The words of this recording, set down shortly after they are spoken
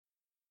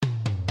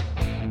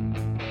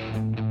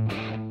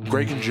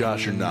Greg and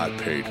Josh are not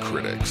paid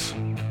critics.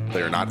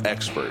 They are not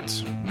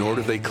experts, nor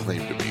do they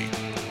claim to be.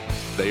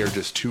 They are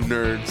just two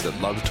nerds that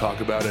love to talk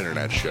about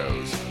internet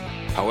shows.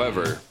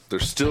 However, they're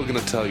still going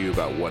to tell you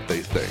about what they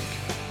think.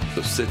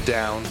 So sit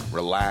down,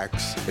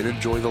 relax, and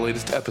enjoy the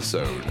latest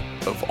episode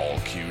of All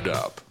Queued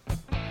Up.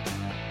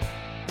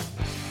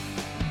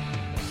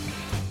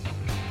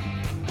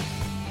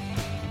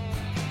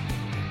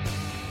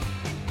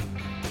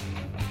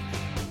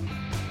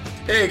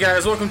 Hey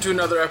guys, welcome to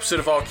another episode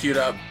of All Queued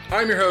Up.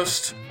 I'm your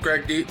host,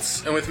 Greg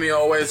Dietz, and with me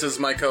always is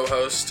my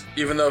co-host,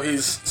 even though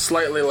he's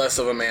slightly less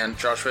of a man,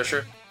 Josh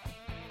Fisher.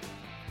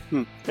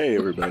 Hey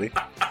everybody.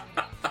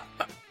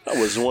 I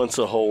was once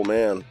a whole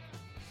man,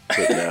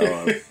 but now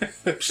I'm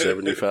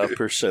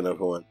 75% of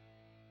one.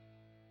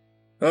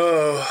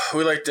 Oh,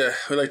 we like to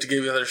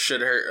give each other shit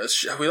here.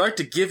 We like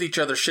to give each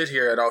other shit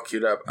here at All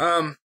Queued Up.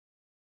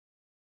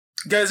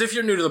 Guys, if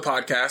you're new to the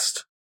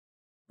podcast,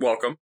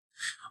 welcome.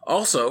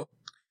 Also,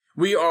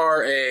 we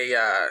are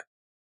a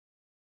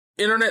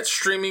internet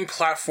streaming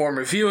platform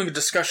reviewing and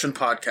discussion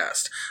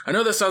podcast. I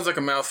know that sounds like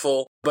a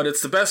mouthful, but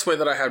it's the best way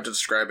that I have to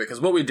describe it, because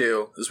what we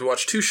do is we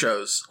watch two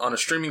shows on a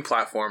streaming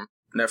platform,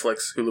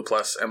 Netflix, Hulu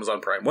Plus,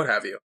 Amazon Prime, what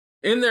have you,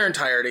 in their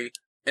entirety,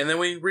 and then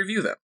we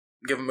review them,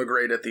 give them a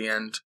grade at the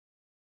end,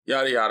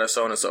 yada yada,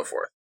 so on and so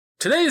forth.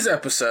 Today's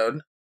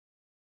episode,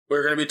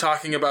 we're going to be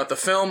talking about the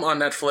film on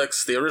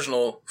Netflix, the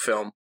original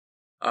film,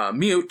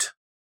 Mute,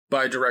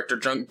 by director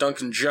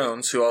Duncan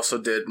Jones, who also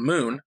did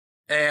Moon,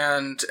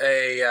 and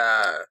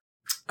I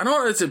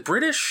don't know, is it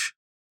British?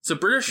 It's a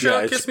British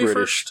show, Yeah, Kiss Me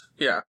British. First?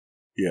 Yeah.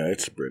 Yeah,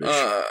 it's British.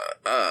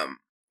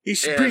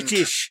 It's and-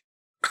 British.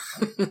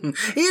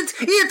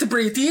 It's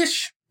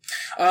British.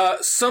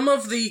 Some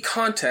of the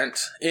content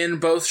in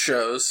both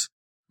shows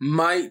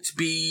might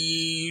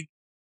be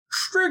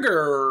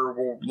trigger,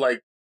 like,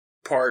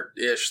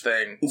 part-ish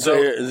thing.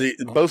 So,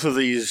 Both of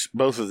these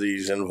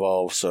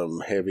involve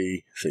some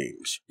heavy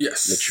themes.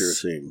 yes. Mature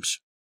themes.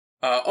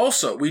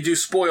 Also, we do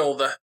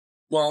spoil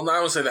I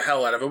won't say the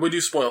hell out of it, we do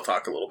spoil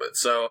talk a little bit.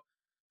 So,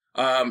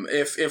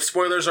 if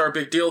spoilers are a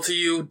big deal to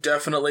you,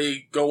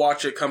 definitely go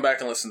watch it, come back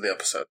and listen to the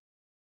episode.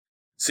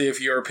 See if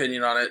your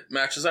opinion on it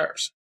matches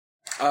ours.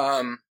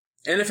 And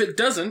if it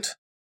doesn't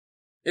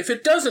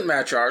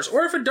match ours,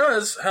 or if it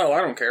does, hell,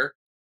 I don't care.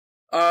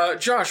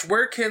 Josh,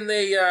 where can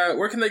they go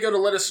to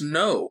let us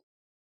know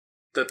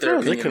that their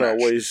opinion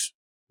matched?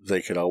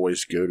 They can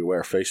always go to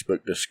our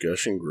Facebook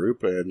discussion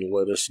group and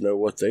let us know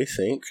what they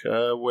think,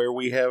 where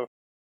we have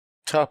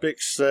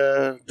topics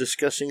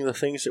discussing the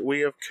things that we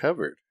have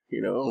covered.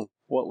 You know,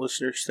 what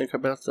listeners think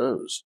about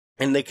those.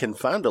 And they can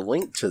find a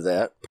link to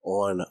that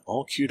on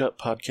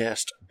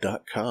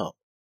allqueueduppodcast.com.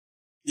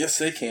 Yes,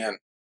 they can.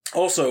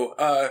 Also,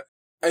 I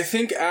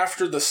think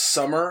after the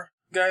summer,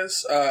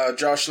 guys,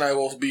 Josh and I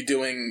will be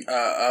doing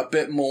a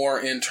bit more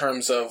in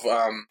terms of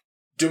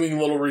doing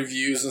little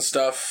reviews and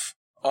stuff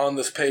on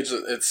this page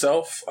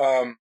itself.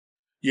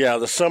 Yeah,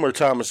 the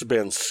summertime has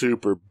been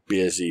super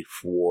busy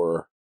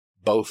for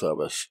both of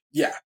us.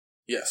 Yeah,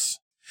 yes.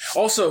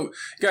 Also,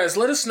 guys,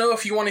 let us know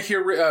if you want to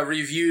hear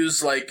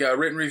reviews, like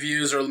written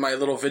reviews or my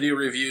little video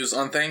reviews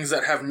on things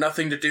that have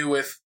nothing to do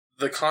with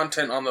the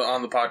content on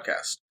the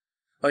podcast.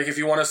 Like if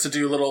you want us to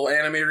do little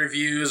anime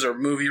reviews or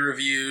movie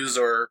reviews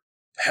or,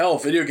 hell,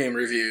 video game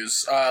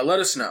reviews, let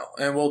us know.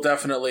 And we'll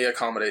definitely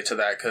accommodate to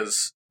that,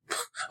 because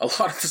a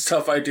lot of the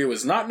stuff I do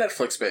is not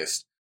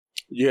Netflix-based.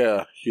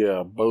 Yeah,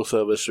 both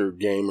of us are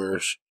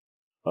gamers.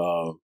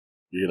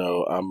 You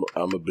know,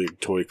 I'm a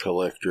big toy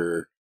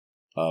collector.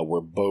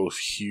 We're both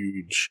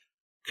huge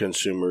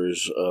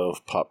consumers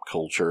of pop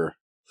culture,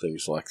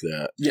 things like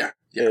that. Yeah.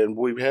 And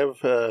we have,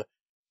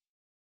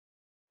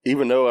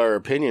 even though our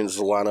opinions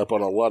line up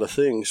on a lot of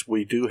things,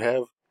 we do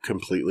have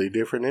completely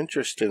different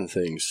interests in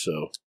things.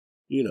 So,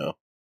 you know,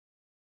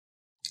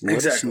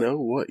 let us know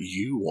what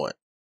you want.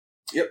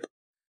 Yep.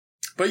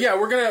 But yeah,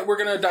 we're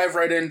gonna dive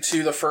right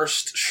into the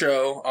first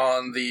show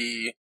on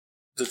the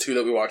two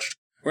that we watched.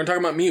 We're gonna talk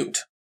about Mute,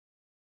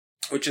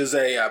 which is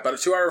about a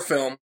 2-hour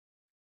film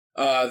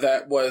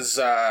that was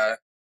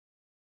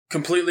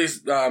completely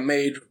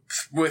made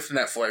with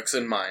Netflix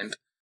in mind.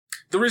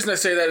 The reason I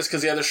say that is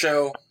because the other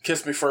show,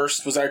 Kiss Me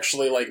First, was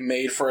actually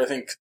made for, I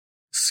think,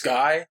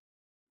 Sky.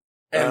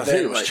 And I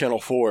think it was Channel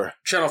 4.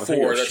 Channel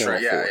 4, that's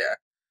right, yeah.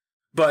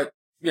 But,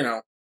 you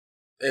know,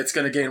 it's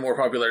going to gain more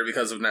popularity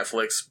because of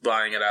Netflix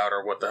buying it out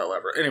or what the hell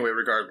ever. Anyway,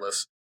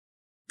 regardless,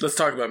 let's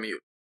talk about Mute.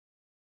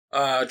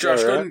 Josh, right.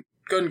 go ahead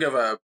and give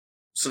a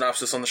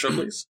synopsis on the show,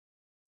 please.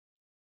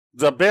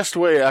 The best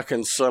way I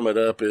can sum it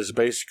up is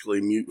basically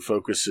Mute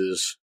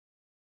focuses,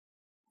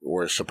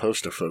 or is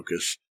supposed to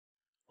focus,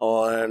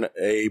 on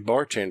a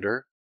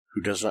bartender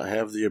who does not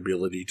have the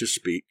ability to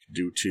speak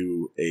due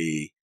to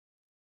a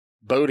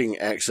boating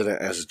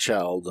accident as a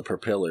child. The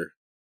propeller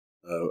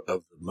of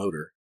the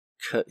motor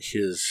cut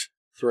his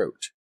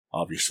throat.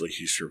 Obviously,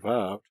 he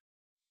survived.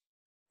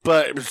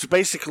 But it's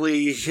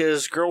basically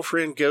his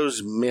girlfriend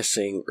goes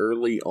missing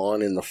early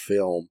on in the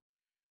film,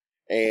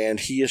 and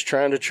he is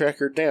trying to track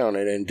her down,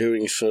 and in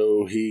doing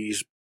so,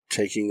 he's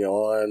taking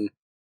on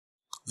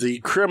the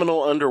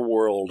criminal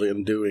underworld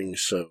in doing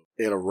so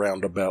in a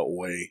roundabout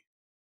way.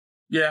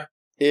 Yeah.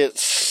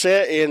 It's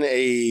set in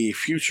a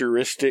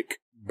futuristic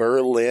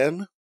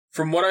Berlin.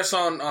 From what I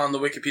saw on the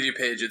Wikipedia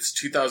page, it's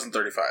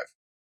 2035.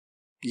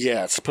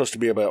 Yeah, it's supposed to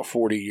be about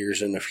 40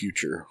 years in the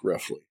future,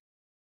 roughly.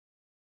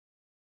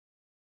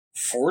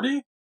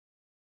 40?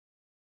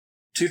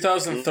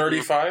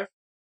 2035?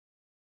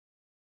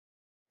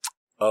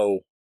 Oh,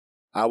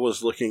 I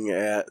was looking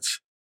at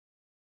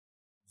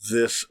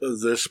this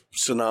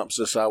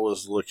synopsis I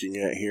was looking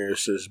at here. It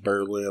says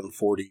Berlin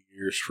 40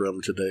 years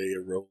from today,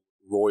 a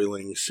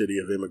roiling city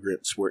of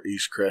immigrants where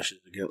East crashes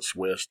against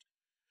West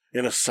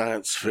in a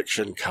science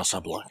fiction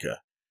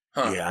Casablanca.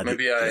 Huh, yeah, I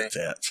maybe didn't get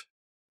that.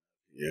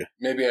 Yeah.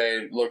 Maybe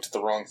I looked at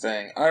the wrong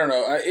thing. I don't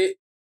know.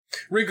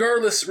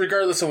 Regardless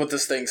of what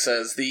this thing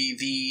says,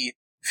 the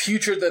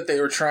future that they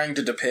were trying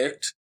to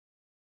depict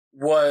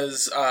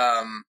was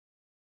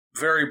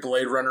very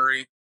Blade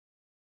Runner-y.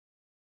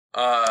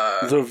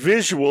 The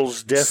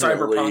visuals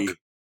definitely... Cyberpunk.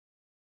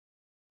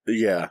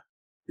 Yeah.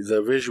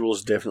 The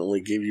visuals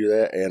definitely give you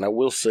that, and I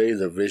will say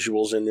the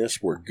visuals in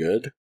this were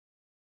good.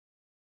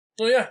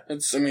 Oh yeah,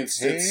 it's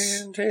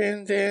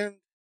yeah.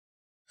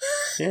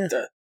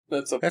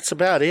 That's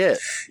about it.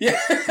 Yeah.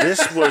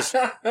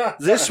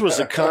 This was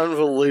a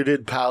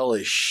convoluted pile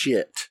of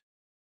shit.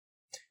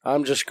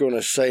 I'm just going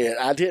to say it.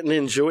 I didn't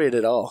enjoy it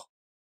at all.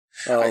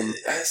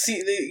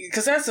 See,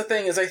 because that's the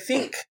thing is, I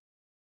think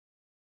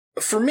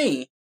for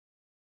me,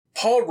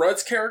 Paul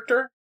Rudd's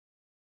character,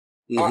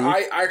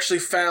 I actually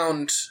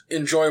found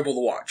enjoyable to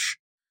watch.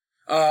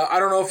 I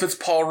don't know if it's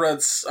Paul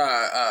Rudd's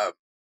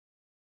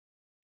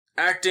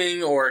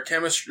acting or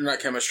chemistry, not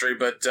chemistry,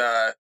 but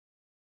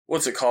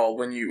what's it called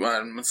when you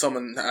when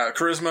someone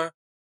charisma?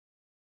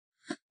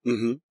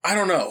 Mm-hmm. I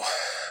don't know,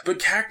 but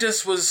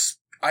Cactus was.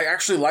 I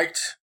actually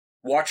liked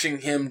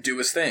watching him do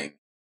his thing.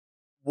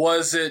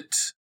 Was it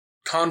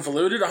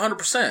convoluted?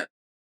 100%.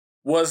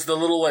 Was the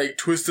little like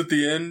twist at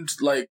the end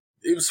like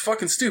it was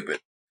fucking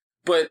stupid,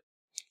 but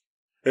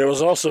it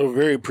was also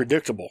very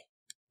predictable.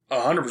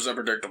 100%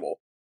 predictable.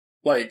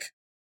 Like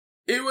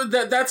it was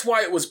that's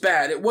why it was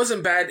bad. It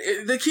wasn't bad.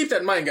 They keep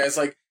that in mind, guys.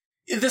 Like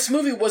this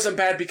movie wasn't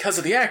bad because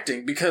of the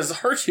acting. Because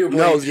arguably,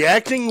 no, the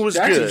acting was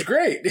the good. Acting's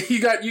great. You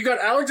got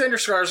Alexander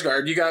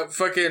Skarsgård. You got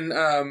fucking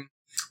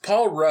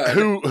Paul Rudd,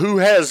 who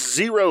has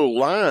 0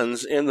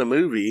 lines in the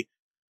movie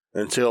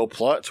until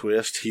plot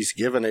twist. He's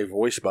given a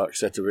voice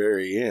box at the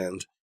very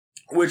end.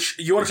 Which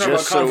you want to talk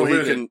about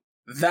convoluted? So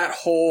that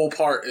whole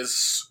part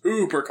is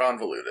super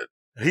convoluted.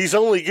 He's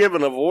only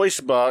given a voice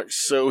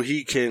box so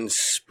he can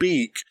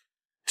speak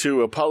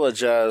to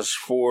apologize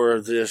for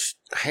this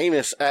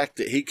heinous act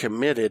that he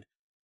committed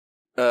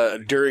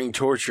during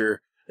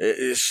torture. It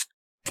is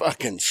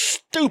fucking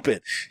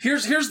stupid.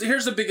 Here's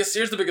the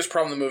biggest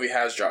problem the movie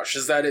has, Josh,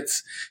 is that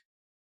it's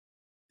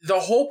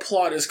the whole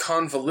plot is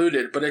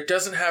convoluted, but it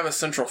doesn't have a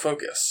central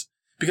focus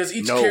because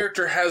each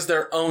character has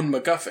their own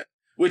MacGuffin,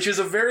 which is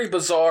a very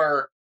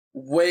bizarre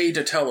way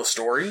to tell a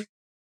story.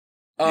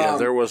 Yeah,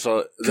 there was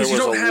a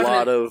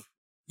lot of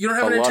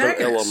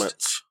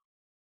elements.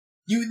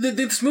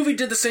 This movie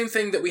did the same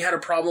thing that we had a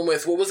problem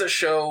with. What was that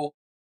show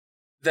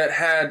that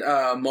had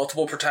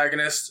multiple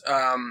protagonists?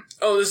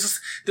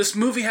 This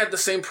movie had the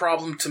same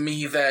problem to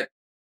me that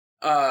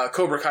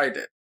Cobra Kai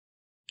did,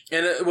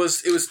 and it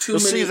was too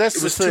many. See, that's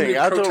it was the thing. Too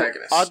many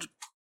protagonists.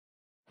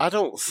 I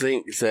don't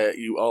think that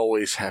you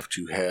always have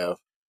to have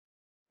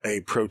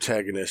a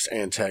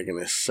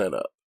protagonist-antagonist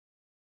setup.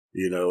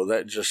 You know,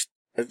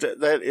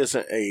 that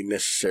isn't a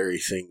necessary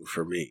thing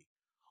for me.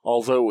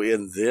 Although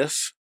in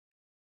this,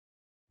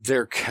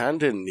 there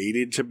kind of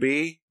needed to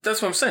be.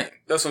 That's what I'm saying.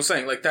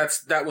 Like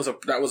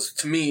that was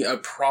to me a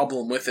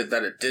problem with it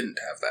that it didn't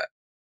have that.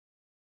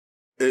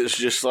 It's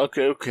just like,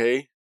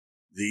 okay,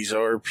 these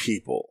are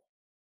people,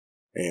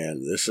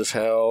 and this is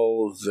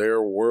how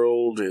their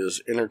world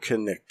is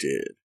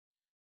interconnected.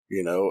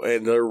 You know,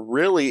 and there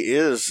really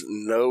is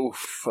no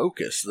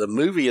focus. The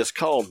movie is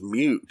called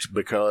Mute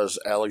because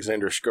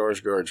Alexander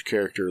Skarsgård's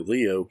character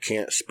Leo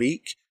can't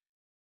speak,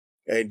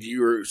 and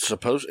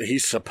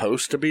he's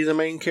supposed to be the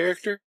main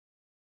character,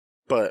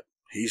 but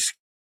he's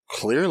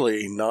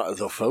clearly not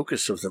the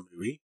focus of the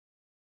movie.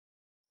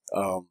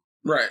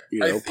 Right. You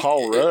know,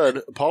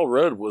 Paul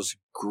Rudd was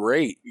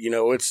great. You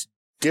know, it's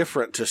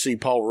different to see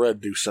Paul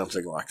Rudd do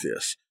something like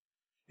this.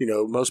 You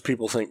know, most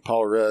people think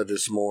Paul Rudd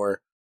is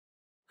more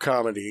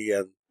comedy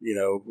and, you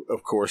know,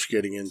 of course,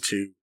 getting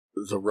into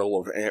the role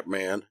of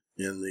Ant-Man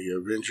in the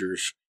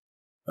Avengers,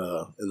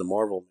 in the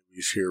Marvel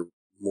movies here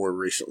more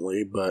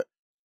recently, but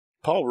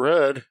Paul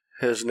Rudd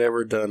has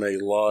never done a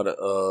lot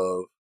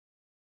of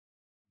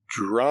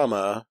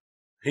drama.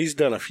 He's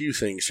done a few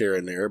things here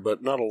and there,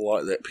 but not a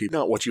lot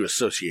not what you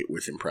associate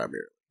with him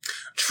primarily.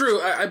 True,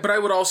 but I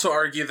would also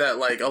argue that,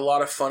 like, a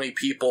lot of funny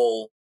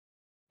people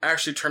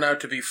actually turn out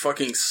to be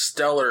fucking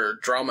stellar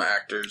drama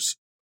actors.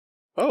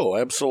 Oh,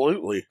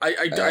 absolutely.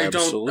 I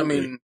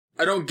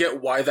don't get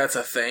why that's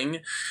a thing,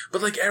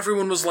 but like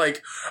everyone was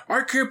like,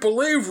 I can't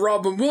believe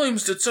Robin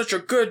Williams did such a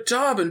good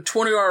job in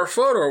 20 Hour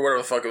Photo or whatever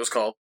the fuck it was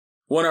called.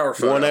 1 hour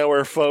photo. 1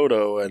 hour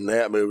photo, and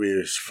that movie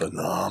is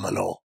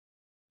phenomenal.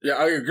 Yeah,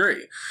 I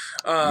agree.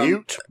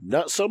 Mute,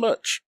 not so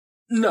much.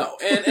 No,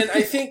 and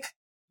I think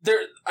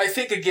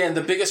again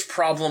the biggest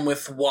problem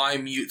with why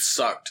Mute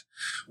sucked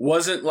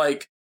wasn't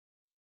like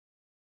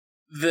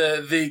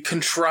the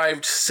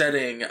contrived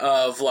setting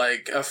of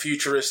like a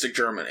futuristic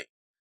Germany,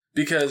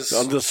 because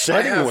The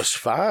setting was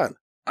fine.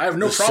 I have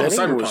no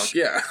problem with Cyberpunk.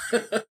 Yeah,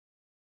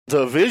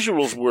 the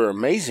visuals were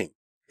amazing.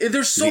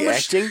 There's so the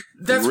much acting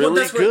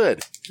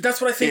good.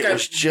 That's what I think.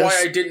 Why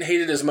I didn't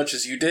hate it as much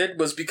as you did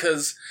was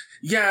because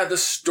the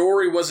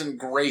story wasn't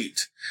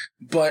great,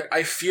 but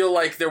I feel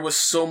like there was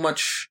so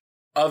much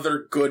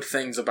other good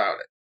things about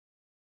it.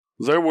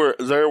 There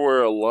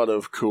were a lot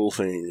of cool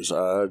things,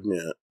 I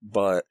admit,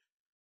 but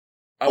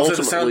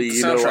ultimately,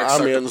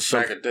 I'm in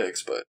some bag of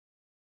dicks, but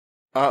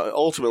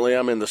ultimately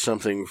I'm into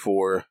something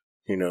for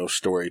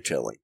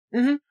storytelling,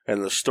 mm-hmm.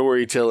 and the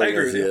storytelling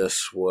of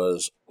this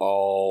was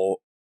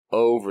all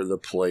over the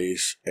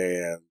place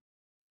and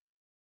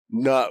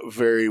not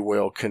very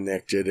well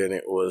connected, and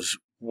it was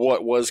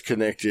what was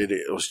connected,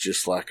 it was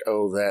just like,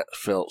 oh, that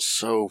felt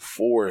so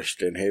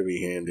forced and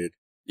heavy-handed.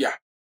 Yeah.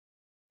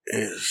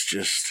 It's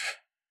just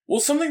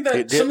something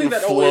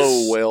that flow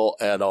always well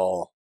at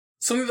all.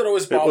 Something that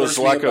always bothers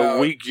me. It was like a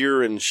weak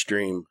urine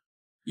stream.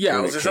 Yeah,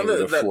 it was something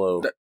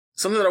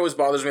that always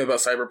bothers me about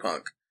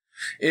Cyberpunk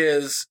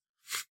is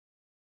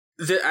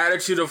the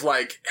attitude of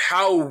like,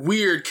 how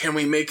weird can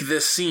we make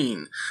this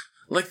scene?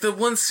 Like the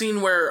one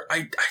scene where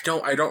I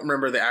don't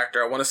remember the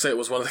actor. I want to say it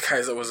was one of the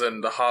guys that was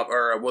in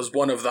was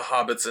one of the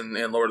hobbits in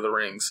Lord of the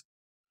Rings.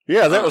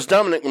 Yeah, that was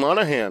Dominic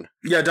Monaghan.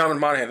 Yeah,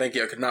 Dominic Monaghan. Thank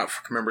you. I could not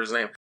remember his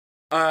name.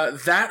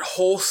 That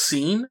whole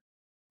scene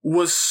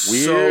was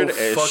weird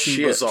so fucking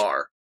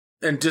bizarre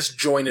and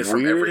disjointed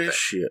from everything. Weird as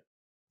shit.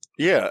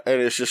 Yeah,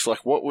 and it's just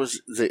like, what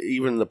was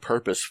even the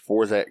purpose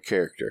for that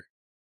character?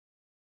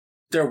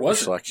 There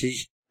wasn't. It's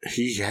like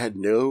he had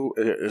no.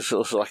 It's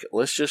like,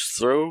 let's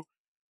just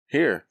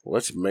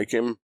let's make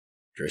him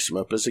dress him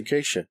up as a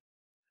geisha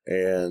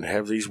and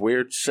have these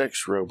weird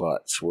sex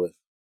robots with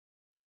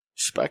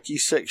spiky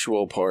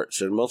sexual parts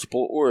and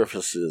multiple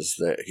orifices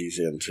that he's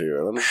into.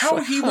 And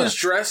was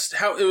dressed,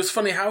 it was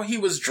funny, how he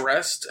was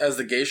dressed as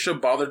the geisha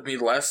bothered me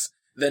less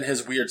than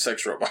his weird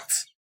sex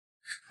robots.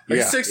 And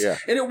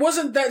it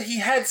wasn't that he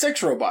had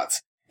sex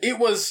robots. It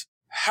was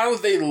how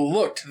they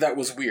looked that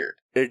was weird.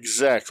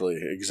 Exactly.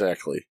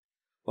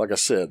 Like I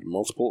said,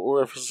 multiple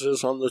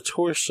orifices on the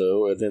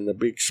torso, and then the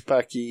big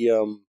spiky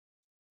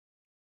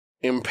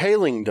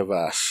impaling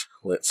device,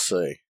 let's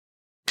say.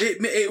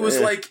 It was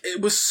like, it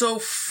was so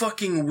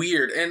fucking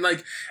weird, and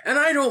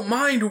I don't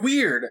mind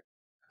weird.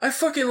 I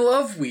fucking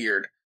love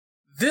weird.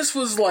 This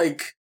was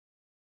like,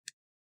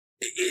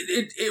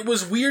 it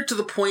was weird to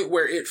the point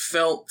where it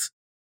felt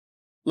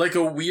like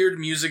a weird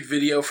music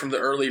video from the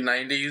early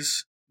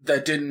 90s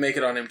that didn't make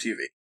it on MTV.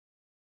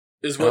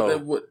 Is what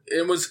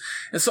it was,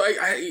 and so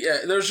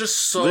there's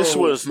just so much.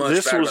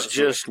 This was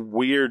just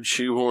weird,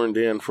 shoehorned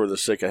in for the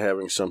sake of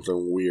having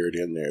something weird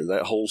in there.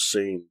 That whole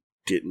scene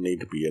didn't need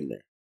to be in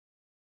there,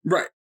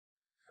 right?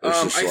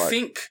 I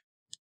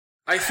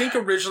think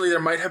originally there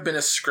might have been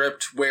a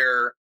script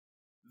where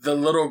the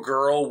little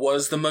girl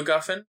was the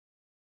MacGuffin.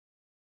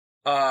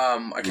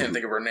 I can't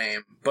think of her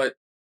name, but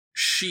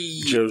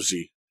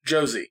Josie.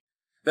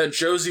 That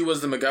Josie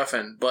was the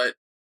MacGuffin, but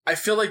I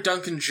feel like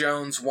Duncan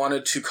Jones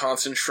wanted to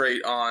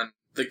concentrate on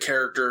the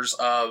characters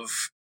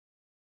of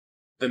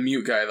the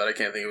mute guy that I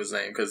can't think of his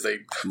name because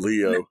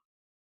Leo,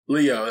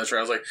 that's right.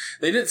 I was like,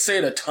 they didn't say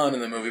it a ton in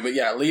the movie, but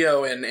yeah,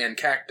 Leo and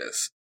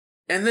Cactus.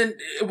 And then,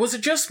 was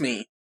it just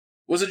me?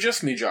 Was it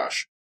just me,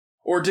 Josh?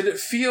 Or did it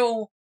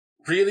feel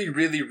really,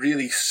 really,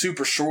 really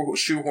super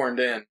shoehorned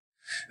in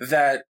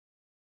that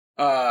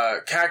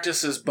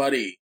Cactus's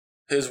buddy,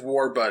 his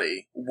war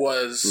buddy,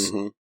 was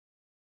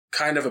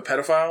kind of a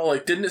pedophile?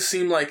 Like, didn't it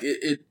seem like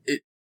it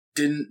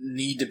didn't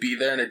need to be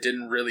there and it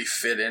didn't really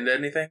fit into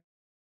anything?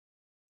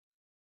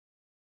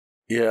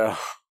 Yeah.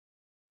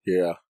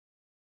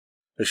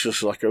 It's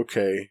just like,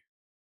 okay,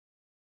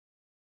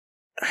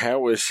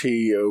 how is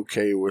he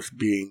okay with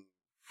being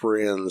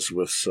friends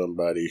with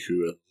somebody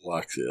who is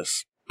like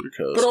this?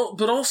 Because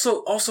but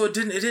also it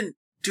didn't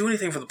do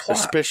anything for the plot.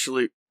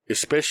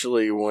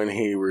 Especially when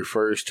he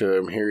refers to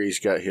him here, he's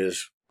got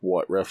his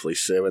roughly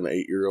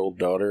 7-8-year-old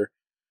daughter,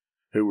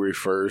 who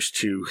refers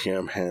to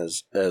him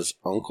as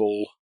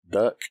Uncle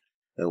Duck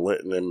and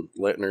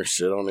letting her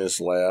sit on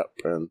his lap,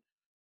 and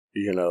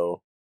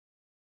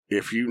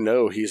if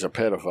he's a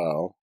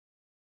pedophile,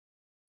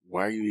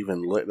 why are you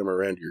even letting him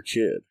around your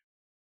kid?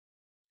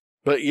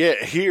 But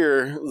yet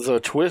here, the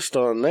twist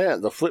on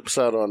that, the flip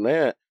side on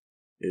that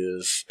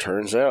is,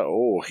 turns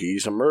out,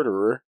 he's a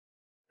murderer,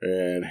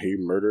 and he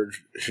murdered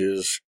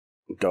his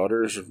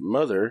daughter's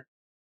mother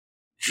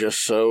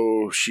just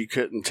so she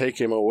couldn't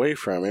take him away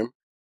from him,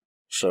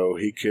 so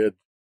he could,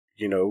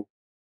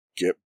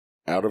 get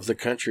out of the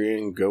country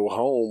and go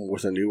home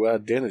with a new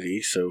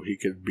identity so he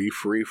could be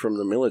free from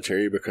the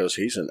military because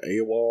he's an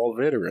AWOL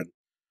veteran.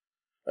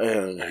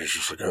 And he's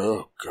just like,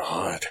 oh,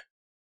 God.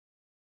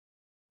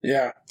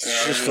 Yeah.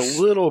 It's just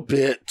a little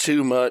bit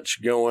too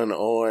much going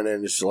on,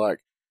 and it's like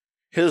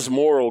his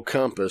moral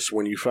compass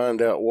when you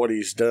find out what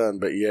he's done,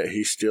 but yet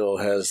he still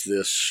has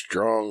this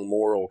strong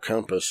moral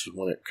compass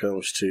when it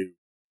comes to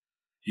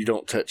you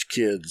don't touch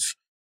kids.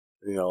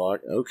 You know, like,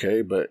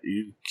 okay, but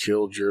you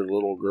killed your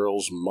little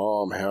girl's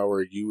mom. How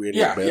are you any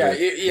better?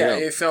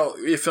 It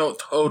felt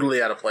totally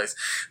out of place.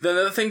 The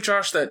other thing,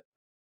 Josh, that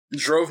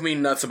drove me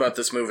nuts about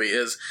this movie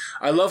is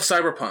I love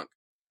cyberpunk.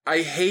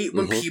 I hate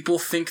when people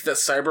think that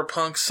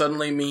cyberpunk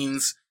suddenly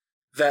means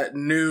that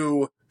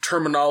new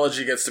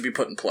terminology gets to be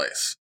put in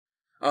place.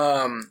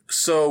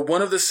 So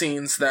one of the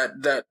scenes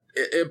that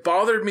it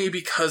bothered me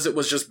because it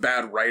was just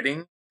bad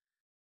writing.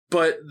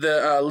 But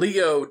the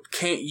Leo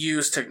can't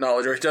use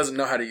technology, or he doesn't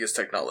know how to use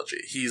technology.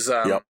 He's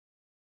I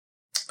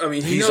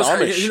mean, he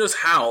knows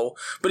how,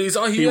 but he was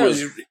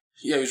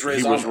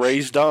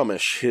raised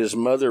Amish. His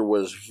mother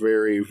was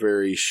very,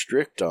 very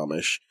strict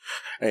Amish,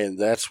 and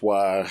that's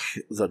why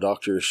the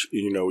doctors,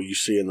 you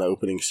see in the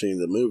opening scene of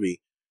the movie,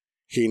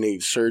 he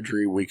needs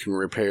surgery. We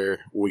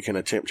can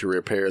attempt to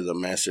repair the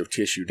massive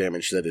tissue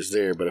damage that is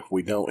there, but if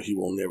we don't, he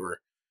will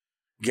never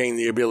gain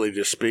the ability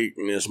to speak.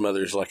 And his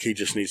mother's like, he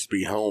just needs to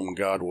be home.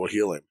 God will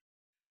heal him.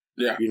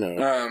 Yeah.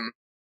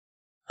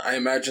 I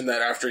imagine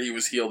that after he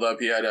was healed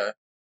up, he had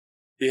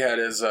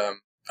his,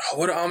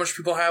 what do Amish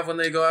people have when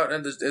they go out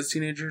as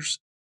teenagers?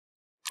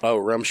 Oh,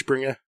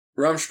 Rumspringa?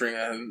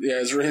 Rumspringa.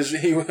 Yeah,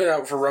 he went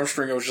out for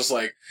Rumspringa and was just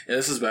like, yeah,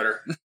 this is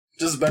better.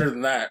 This is better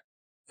than that.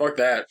 Fuck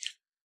that.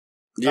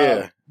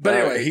 Yeah. But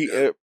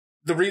anyway,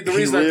 the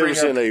reason I bring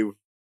up... in a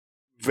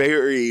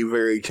very,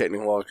 very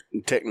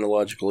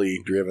technologically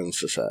driven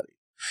society.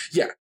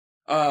 Yeah.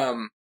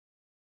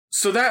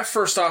 So that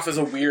first off is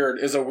a weird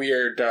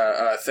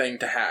thing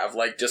to have,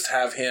 like just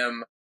have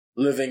him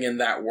living in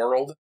that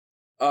world.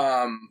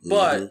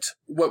 But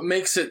what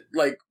makes it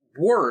like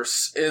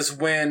worse is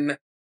when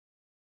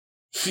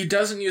he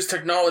doesn't use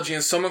technology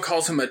and someone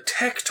calls him a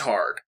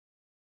tech-tard.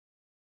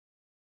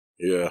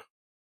 Yeah.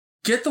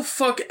 Get the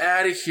fuck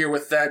out of here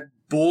with that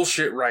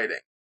bullshit writing.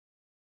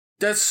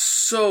 That's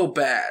so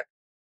bad.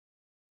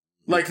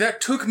 Like, that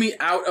took me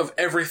out of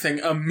everything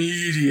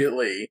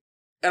immediately.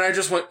 And I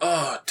just went,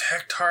 oh,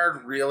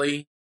 tech-tard,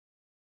 really?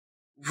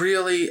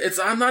 Really?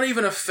 I'm not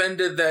even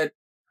offended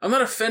I'm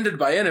not offended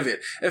by any of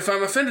it. If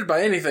I'm offended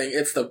by anything,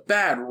 it's the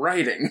bad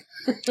writing.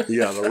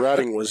 Yeah, the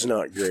writing was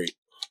not great.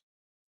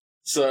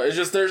 So, it's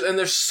just,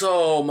 there's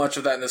so much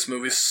of that in this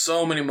movie.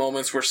 So many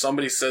moments where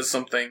somebody says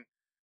something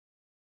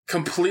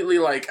completely,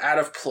 like, out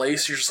of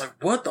place. You're just like,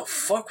 what the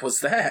fuck was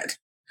that?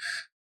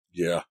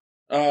 Yeah.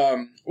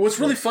 What's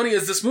really funny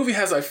is this movie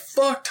has a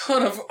fuck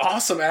ton of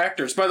awesome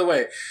actors. By the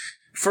way,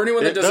 for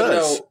anyone that doesn't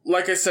know,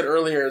 like I said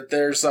earlier,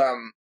 there's,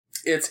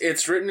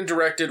 it's written and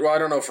directed, well, I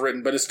don't know if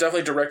written, but it's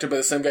definitely directed by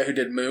the same guy who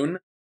did Moon.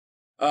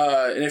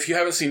 And if you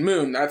haven't seen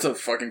Moon, that's a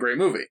fucking great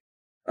movie.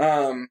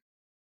 But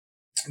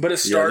it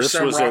stars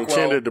Sam Rockwell.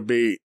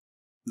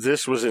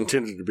 This was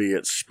intended to be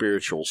its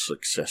spiritual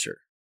successor.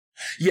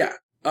 Yeah.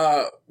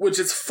 Which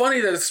it's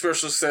funny that it's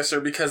spiritual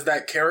successor because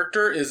that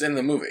character is in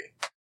the movie.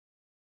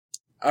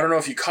 I don't know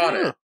if you caught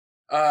it.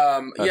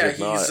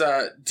 He's,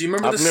 do you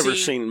remember I've never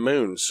seen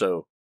Moon,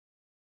 so.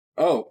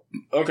 Oh,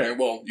 okay,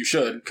 well, you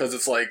should, because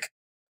it's like,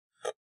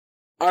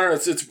 I don't know,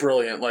 it's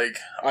brilliant, like,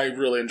 I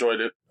really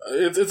enjoyed it.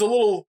 It's a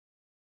little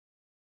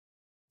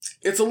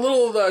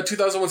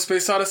 2001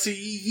 Space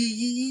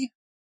Odyssey,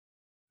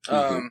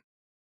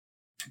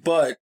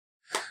 but,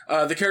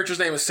 the character's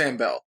name is Sam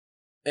Bell,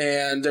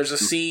 and there's a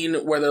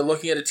scene where they're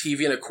looking at a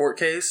TV in a court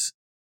case,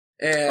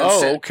 and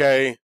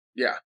okay.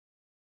 Yeah.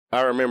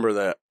 I remember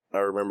that. I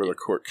remember the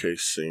court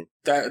case scene.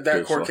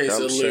 That court case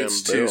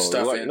alludes to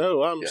stuff like,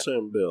 no, I'm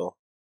Sam Bell.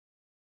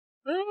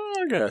 Oh,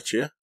 I got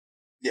you.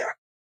 Yeah.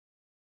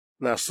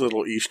 Nice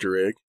little Easter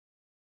egg.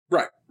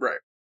 Right.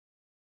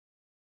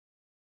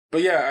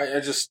 But yeah,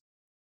 I just...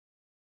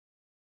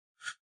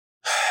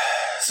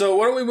 So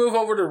why don't we move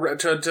over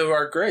to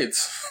our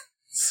grades?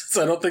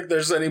 Since I don't think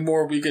there's any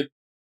more we could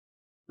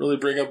really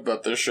bring up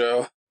about this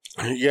show.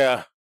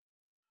 Yeah.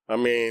 I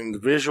mean, the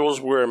visuals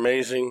were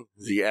amazing.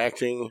 The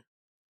acting,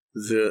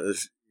 the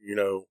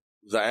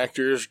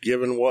actors,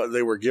 given what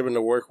they were given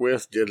to work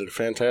with, did a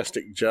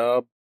fantastic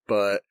job.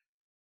 But,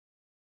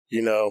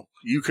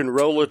 you can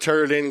roll a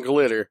turd in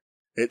glitter.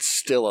 It's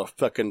still a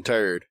fucking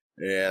turd.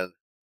 And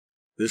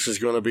this is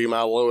going to be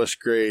my lowest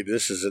grade.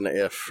 This is an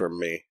F from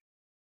me.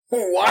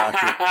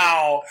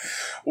 Wow.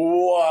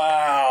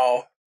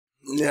 Wow.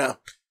 Yeah.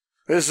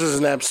 This is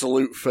an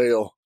absolute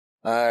fail.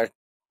 I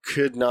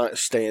could not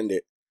stand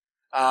it.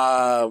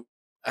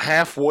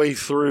 Halfway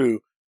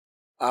through,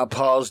 I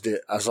paused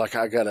it. I was like,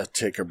 I gotta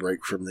take a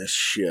break from this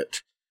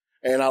shit.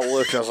 And I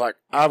looked, I was like,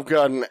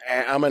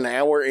 I'm an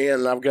hour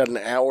in, and I've got an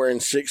hour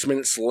and 6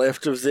 minutes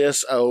left of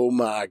this. Oh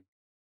my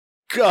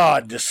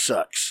God, this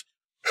sucks.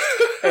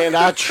 And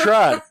I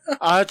tried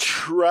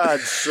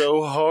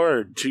so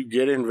hard to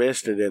get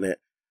invested in it.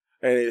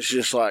 And it's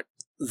just like,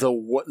 the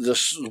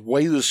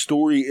way the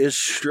story is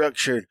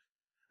structured,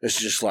 It's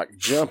just like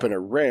jumping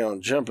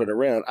around.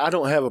 I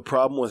don't have a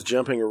problem with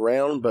jumping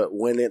around, but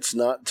when it's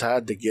not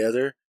tied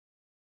together,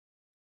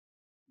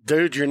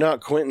 dude, you're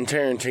not Quentin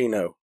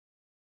Tarantino.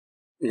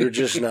 You're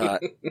just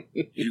not.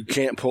 You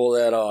can't pull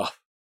that off.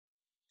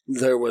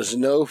 There was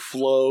no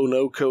flow,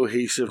 no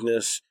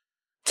cohesiveness,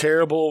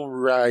 terrible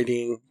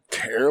writing,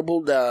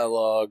 terrible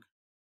dialogue,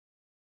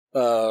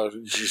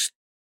 just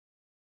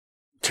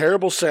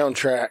terrible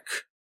soundtrack.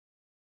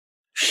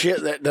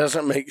 Shit that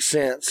doesn't make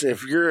sense.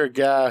 If you're a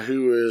guy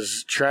who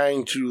is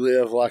trying to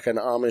live like an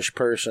Amish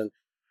person,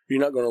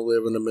 you're not going to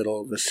live in the middle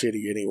of the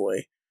city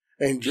anyway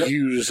and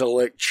use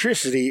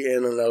electricity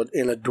in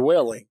a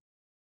dwelling,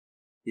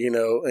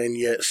 and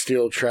yet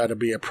still try to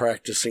be a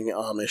practicing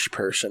Amish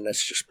person.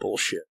 That's just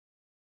bullshit.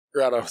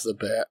 Right off the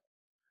bat.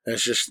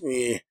 It's just,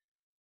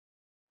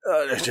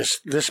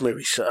 this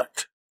movie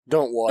sucked.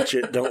 Don't watch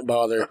it. Don't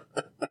bother.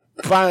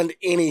 Find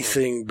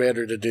anything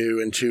better to do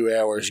in 2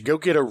 hours. Go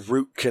get a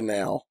root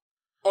canal.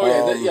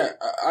 Oh, yeah.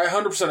 I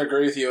 100%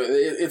 agree with you.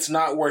 It's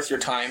not worth your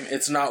time.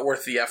 It's not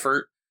worth the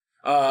effort.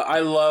 I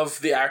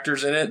love the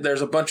actors in it.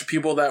 There's a bunch of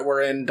people that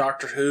were in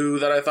Doctor Who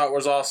that I thought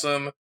was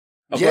awesome.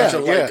 Bunch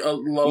of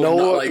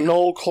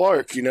Noel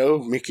Clark,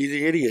 Mickey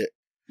the Idiot.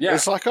 Yeah.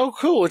 It's like, oh,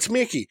 cool, it's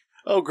Mickey.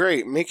 Oh,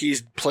 great,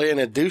 Mickey's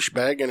playing a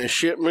douchebag in a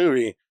shit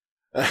movie.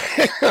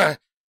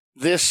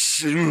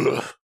 This...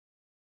 Ugh.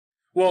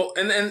 Well,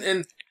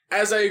 and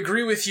as I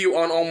agree with you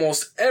on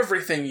almost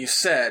everything you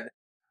said,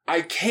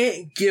 I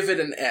can't give it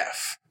an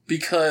F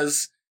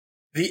because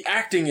the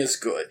acting is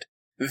good.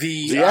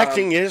 The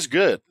acting is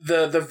good.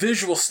 The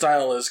visual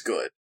style is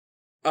good.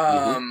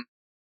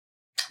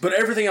 But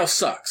everything else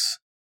sucks.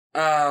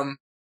 So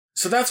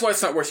that's why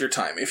it's not worth your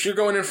time. If you're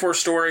going in for a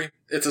story,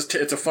 it's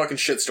a fucking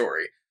shit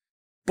story.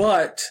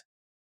 But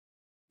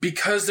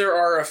because there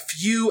are a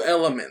few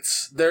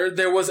elements,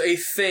 there was a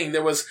thing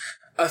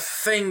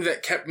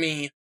that kept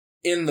me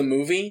in the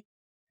movie,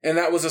 and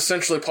that was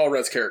essentially Paul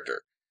Rudd's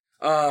character.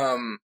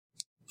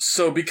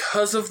 So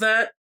because of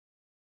that,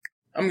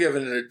 I'm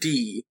giving it a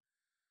D.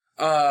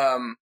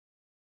 That's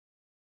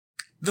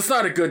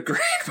not a good grade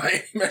by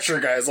any measure,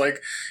 guys.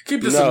 Like,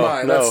 keep this in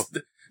mind. No.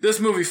 This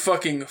movie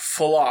fucking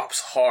flops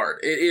hard.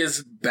 It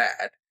is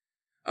bad.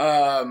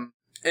 And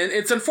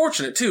it's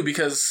unfortunate too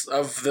because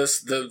of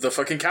the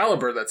fucking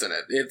caliber that's in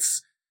it.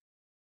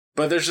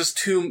 But there's just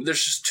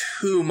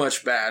too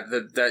much bad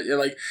that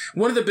like,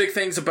 one of the big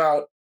things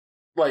about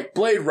like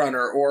Blade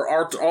Runner or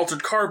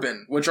Altered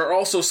Carbon, which are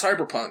also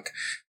cyberpunk,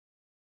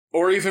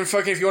 or even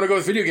fucking, if you want to go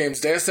with video games,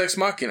 Deus Ex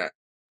Machina,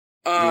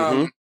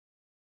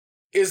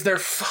 is their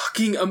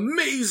fucking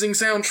amazing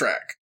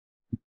soundtrack.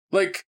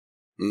 Like,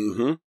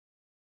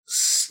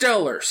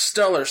 stellar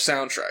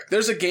soundtrack.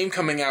 There's a game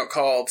coming out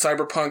called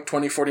Cyberpunk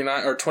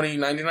 2049 or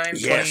 2099.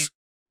 Yes.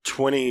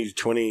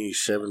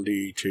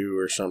 2072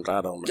 or something.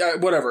 I don't know. Yeah,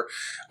 whatever.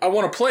 I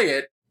want to play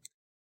it,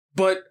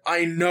 but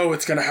I know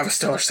it's going to have a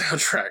stellar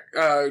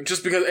soundtrack.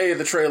 Just because, A,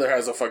 the trailer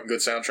has a fucking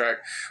good soundtrack.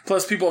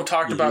 Plus, people have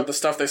talked about the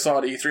stuff they saw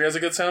at E3 as a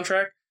good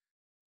soundtrack.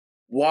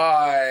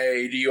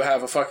 Why do you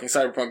have a fucking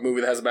Cyberpunk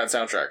movie that has a bad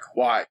soundtrack?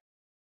 Why?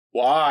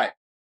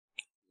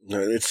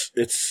 No,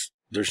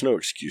 there's no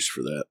excuse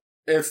for that.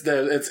 It's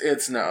Duncan,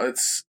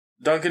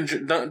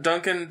 what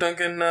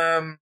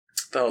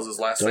the hell is his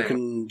last name?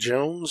 Duncan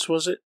Jones,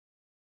 was it?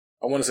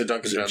 I want to say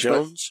Duncan Jones.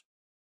 Jones?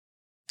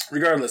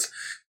 Regardless,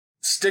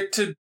 stick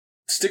to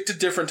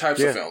different types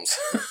of films.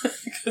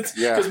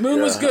 Because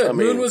Moon was good.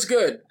 Moon was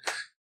good.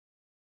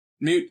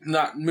 Mute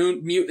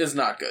is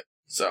not good.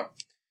 So,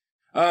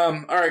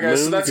 all right,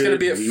 guys. So that's going to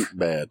be it.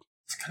 Bad.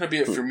 It's going to be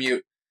it for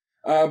Mute.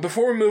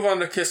 Before we move on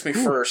to Kiss Me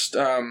First,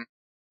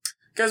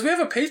 guys, we have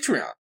a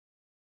Patreon.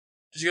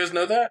 Did you guys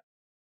know that?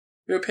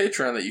 We have a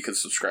Patreon that you can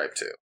subscribe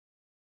to.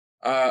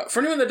 For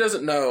anyone that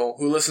doesn't know,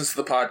 who listens to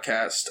the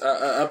podcast,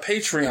 a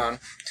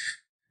Patreon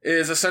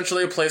is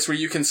essentially a place where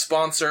you can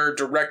sponsor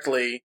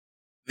directly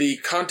the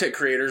content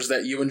creators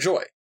that you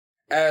enjoy.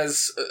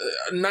 As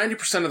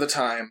 90% of the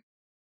time,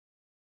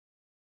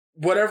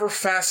 whatever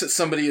facet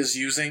somebody is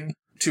using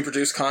to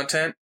produce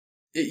content,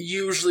 it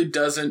usually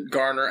doesn't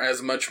garner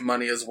as much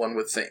money as one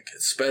would think,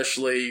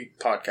 especially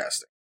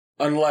podcasting.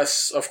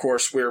 Unless, of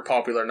course, we're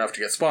popular enough to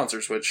get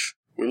sponsors, which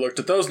we looked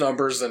at those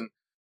numbers, and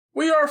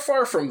we are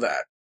far from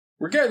that.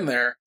 We're getting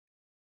there.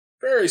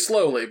 Very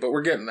slowly, but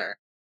we're getting there.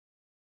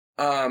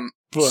 But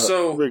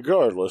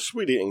regardless,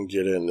 we didn't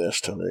get in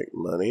this to make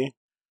money.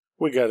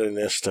 We got in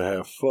this to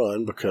have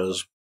fun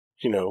because,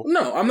 No,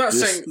 I'm not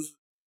saying...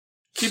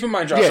 Keep in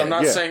mind, Josh, I'm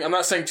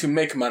not saying to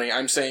make money.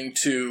 I'm saying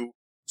to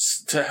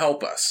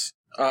help us.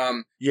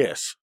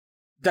 Yes.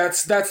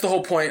 That's the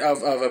whole point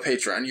of a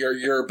Patreon.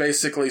 You're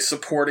basically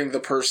supporting the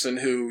person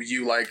who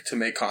you like to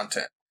make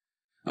content.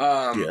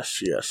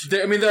 Yes.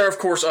 There are, of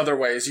course, other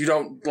ways. You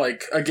don't,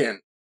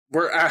 again,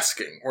 we're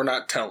asking. We're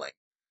not telling.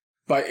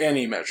 By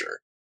any measure.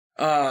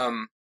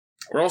 We're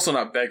also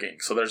not begging,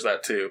 so there's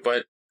that too.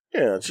 But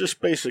yeah, it's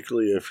just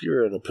basically if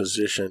you're in a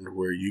position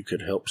where you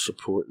could help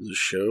support the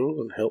show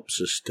and help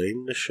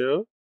sustain the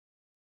show,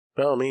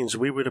 by all means,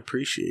 we would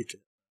appreciate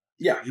it.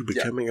 Yeah. You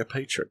becoming a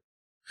patron.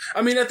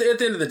 I mean, at the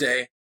end of the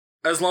day,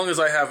 as long as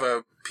I have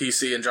a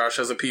PC and Josh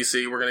has a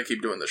PC, we're going to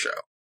keep doing the show.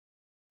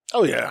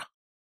 Oh yeah,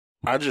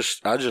 I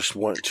just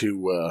want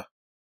to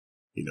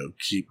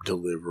keep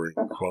delivering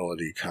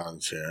quality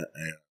content,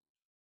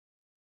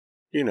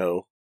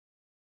 and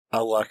I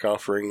like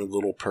offering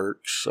little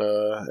perks,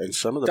 and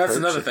some of the That's perks.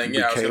 another If thing.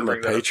 you Yeah, I was became gonna a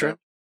bring that up, patron.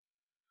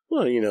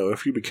 Well,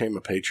 if you became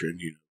a patron,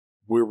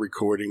 we're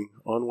recording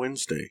on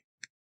Wednesday.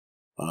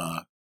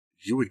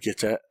 You would get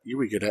that. You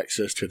would get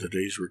access to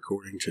today's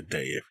recording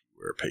today if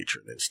you were a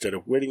patron, instead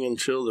of waiting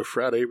until the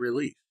Friday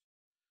release.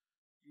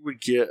 You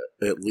would get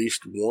at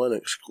least one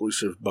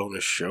exclusive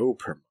bonus show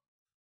per month.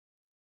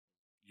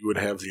 You would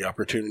have the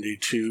opportunity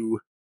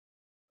to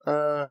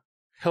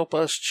help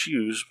us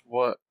choose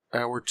what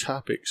our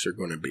topics are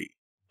going to be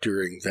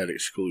during that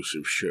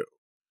exclusive show.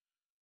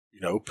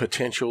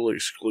 Potential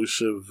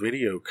exclusive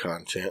video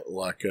content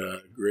like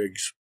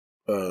Greg's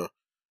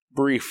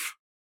brief,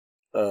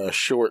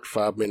 short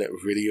 5-minute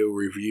video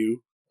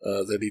review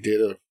that he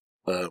did of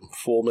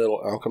Full Metal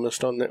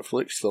Alchemist on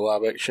Netflix, the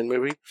live-action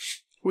movie.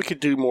 We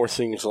could do more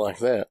things like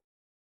that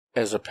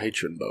as a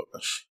patron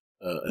bonus,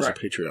 as a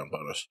Patreon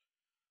bonus.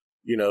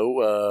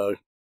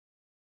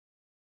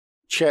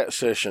 Chat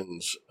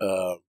sessions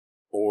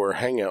or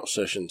hangout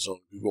sessions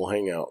on Google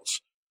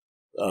Hangouts,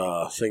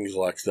 things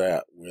like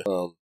that.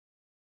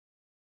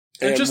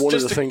 And one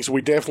of the things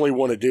we definitely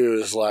want to do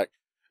is like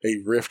a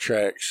Riff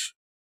Tracks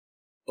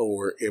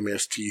or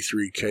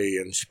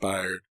MST3K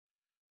inspired,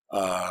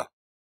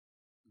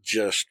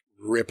 just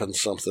ripping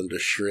something to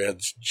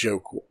shreds,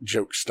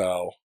 joke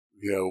style,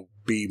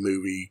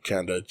 B-movie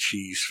kind of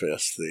cheese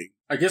fest thing.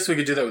 I guess we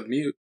could do that with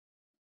Mute.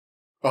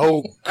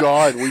 Oh,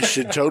 God, we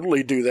should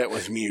totally do that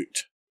with Mute.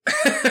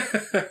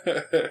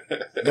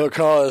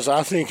 Because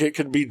I think it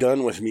could be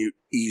done with Mute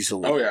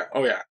easily.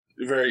 Oh, yeah.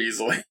 Very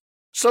easily.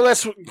 So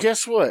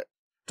guess what?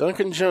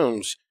 Duncan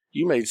Jones,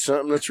 you made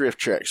something that's Riff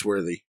Tracks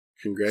worthy.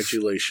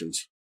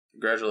 Congratulations.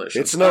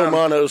 It's no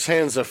Mono's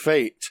Hands of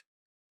Fate,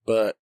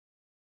 but...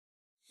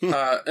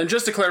 and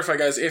just to clarify,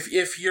 guys,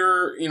 if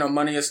your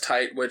money is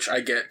tight, which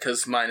I get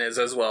because mine is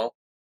as well,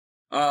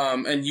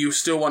 and you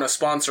still want to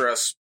sponsor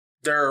us,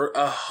 there are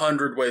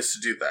 100 ways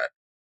to do that.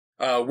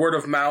 Word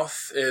of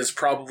mouth is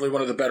probably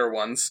one of the better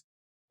ones,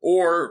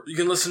 or you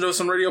can listen to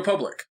us on Radio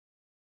Public.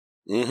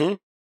 Mm-hmm.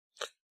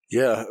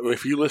 Yeah,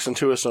 if you listen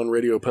to us on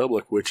Radio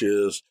Public, which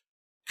is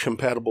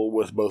compatible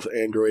with both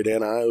Android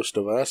and iOS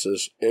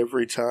devices,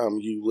 every time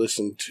you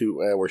listen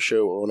to our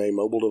show on a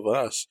mobile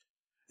device,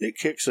 it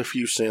kicks a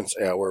few cents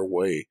our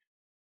way.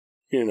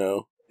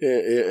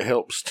 It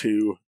helps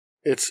to...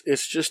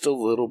 It's just a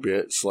little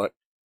bit. It's like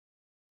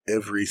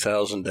every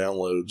 1,000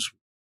 downloads,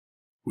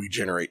 we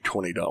generate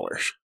 $20.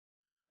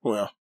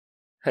 Well,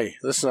 hey,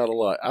 that's not a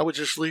lot. I would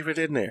just leave it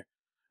in there.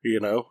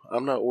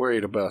 I'm not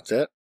worried about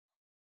that.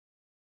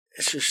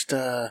 It's just,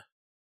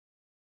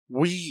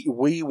 we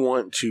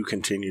want to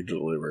continue to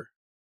deliver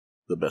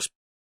the best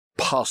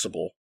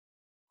possible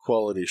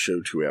quality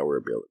show to our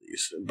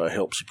abilities by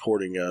help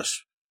supporting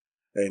us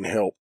and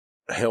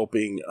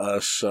helping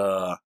us,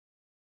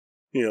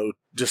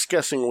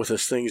 discussing with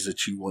us things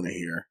that you want to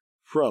hear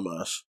from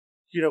us.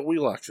 We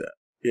like that.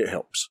 It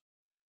helps.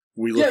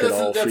 We look at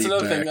all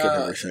feedback and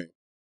everything.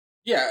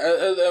 Yeah,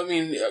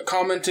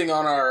 commenting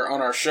on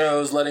our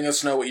shows, letting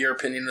us know what your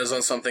opinion is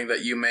on something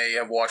that you may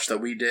have watched that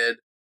we did,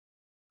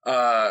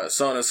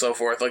 so on and so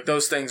forth. Like,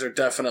 those things are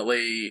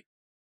definitely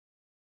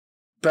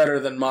better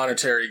than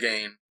monetary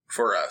gain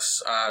for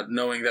us.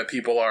 Knowing that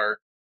people are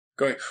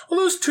going, well,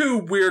 those two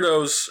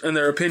weirdos and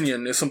their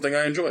opinion is something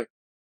I enjoy.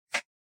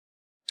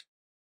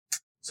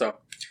 So,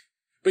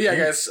 but yeah,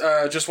 guys,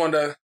 just wanted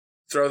to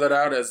throw that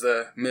out as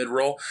the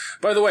mid-roll.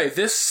 By the way,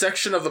 this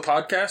section of the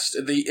podcast,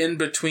 the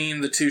in-between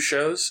the two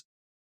shows,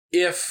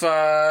 if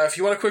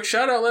you want a quick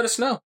shout-out, let us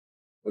know.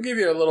 We'll give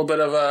you a little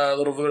bit of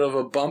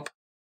a bump.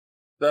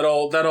 That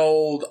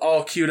old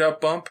all queued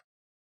up bump.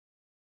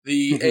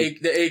 The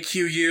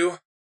AQU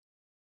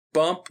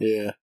bump.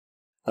 Yeah.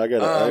 I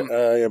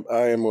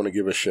am going to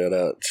give a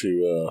shout-out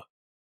to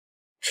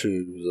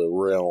the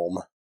Realm.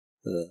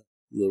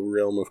 The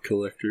Realm of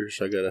Collectors.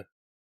 I gotta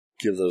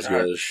give those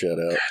guys a shout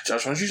out.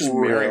 Josh, why don't you just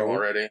marry him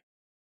already?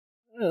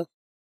 Yeah.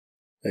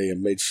 Hey, I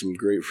made some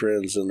great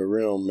friends in the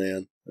Realm,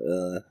 man.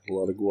 A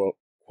lot of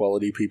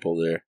quality people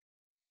there.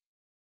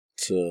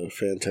 It's a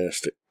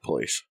fantastic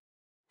place.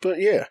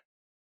 But yeah.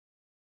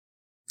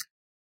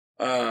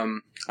 I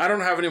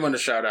don't have anyone to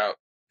shout out,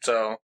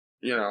 so,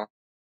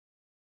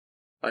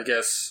 I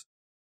guess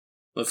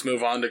let's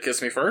move on to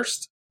Kiss Me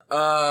First.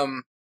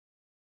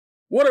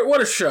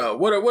 What a show.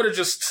 What a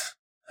just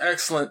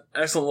excellent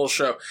little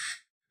show.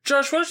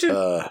 Josh, why don't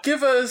you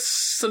give a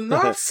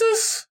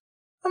synopsis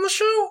on the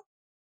show,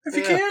 if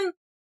you can?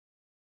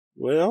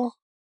 Well,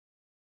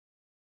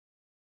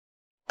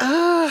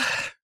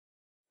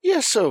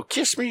 so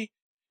Kiss Me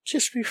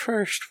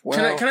First.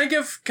 Wow. Can I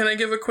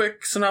give a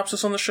quick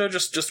synopsis on the show?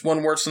 Just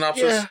one word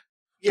synopsis?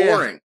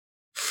 Yeah.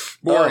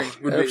 Boring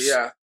would be,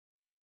 yeah.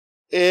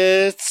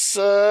 It's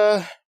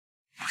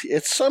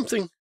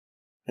something.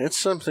 It's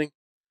something.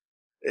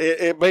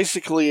 It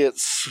basically,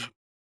 it's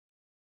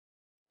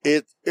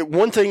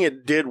one thing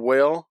it did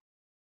well,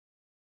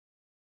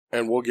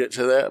 and we'll get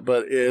to that,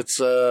 but it's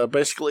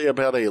basically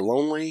about a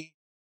lonely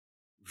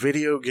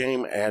video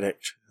game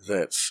addict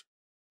that's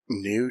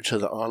new to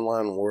the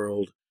online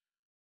world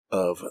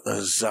of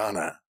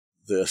Azana,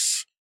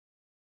 this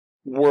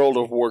World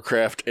of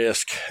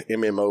Warcraft-esque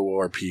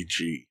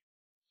MMORPG.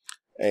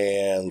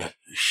 And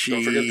she...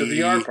 Don't forget the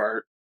VR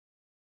part.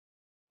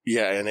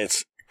 Yeah, and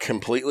it's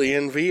completely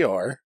in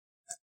VR.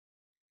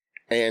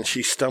 And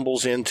she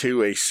stumbles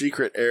into a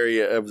secret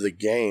area of the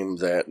game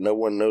that no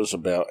one knows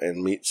about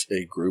and meets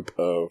a group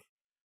of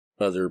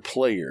other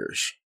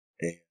players.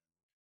 And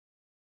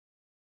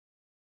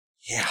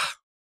yeah.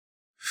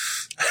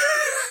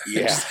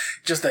 Yeah.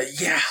 Just a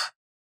yeah.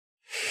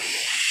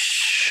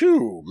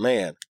 Shoo,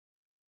 man.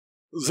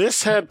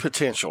 This had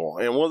potential,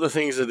 and one of the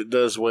things that it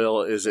does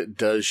well is it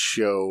does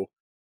show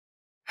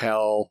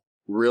how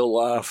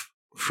real-life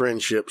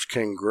friendships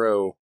can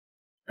grow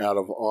out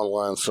of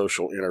online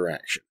social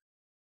interaction.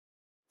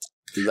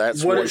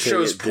 That's what it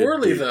shows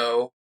poorly,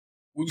 though.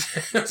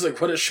 I was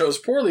like, what it shows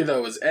poorly,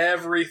 though, is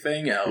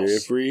everything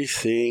else.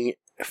 Everything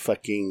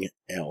fucking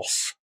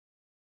else.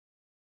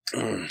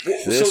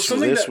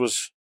 Something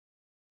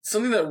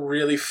that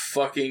really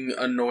fucking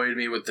annoyed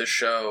me with this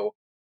show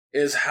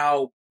is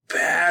how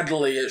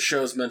badly it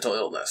shows mental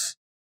illness.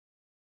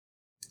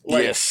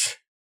 Like, yes.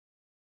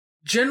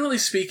 Generally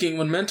speaking,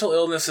 when mental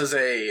illness is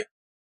a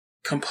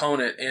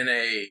component in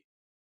a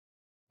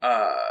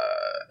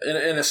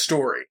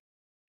story,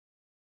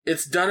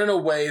 it's done in a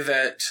way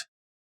that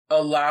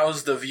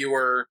allows the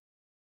viewer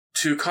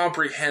to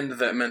comprehend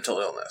that mental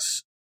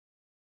illness.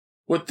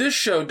 What this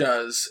show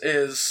does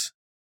is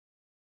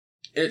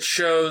it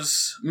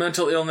shows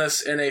mental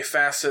illness in a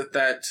facet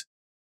that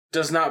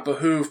does not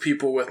behoove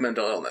people with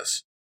mental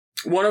illness.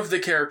 One of the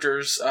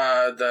characters,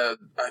 I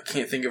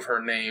can't think of her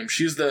name.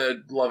 She's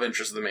the love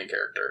interest of the main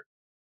character.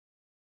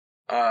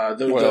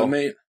 The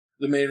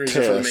main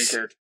reason for the main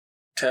character.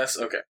 Tess?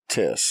 Okay.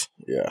 Tess,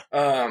 yeah.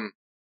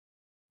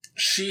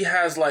 She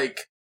has,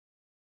 like,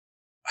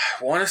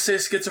 I want to say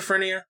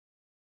schizophrenia.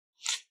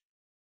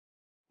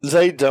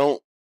 They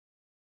don't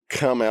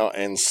come out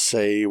and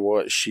say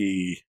what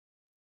she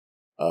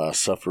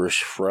suffers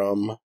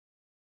from.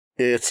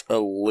 It's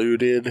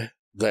alluded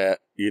that,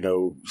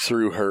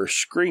 through her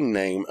screen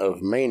name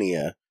of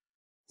Mania,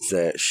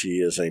 that she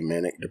is a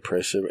manic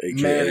depressive,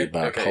 aka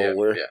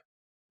bipolar. Okay,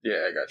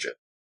 yeah, I gotcha.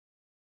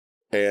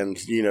 And,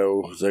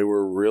 they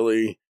were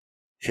really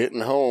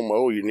hitting home,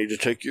 oh, you need to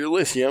take your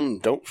lithium.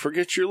 Don't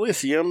forget your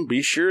lithium.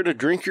 Be sure to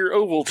drink your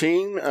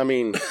Ovaltine. I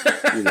mean,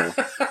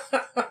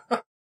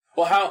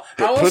 Well, how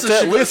else is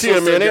she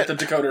lithium in get the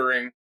Dakota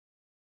ring?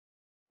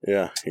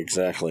 Yeah,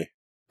 exactly.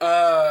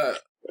 A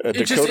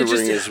Dakota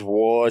ring is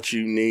what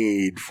you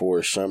need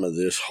for some of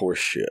this horse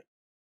shit.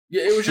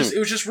 Yeah, it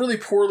was just really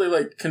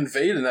poorly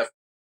conveyed in that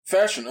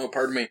fashion. Oh,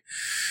 pardon me.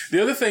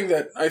 The other thing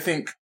that I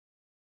think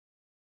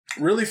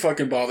really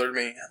fucking bothered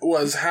me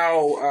was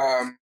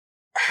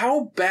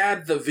how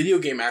bad the video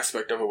game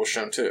aspect of it was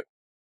shown too.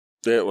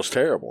 It was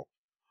terrible.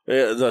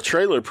 The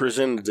trailer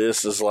presented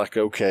this as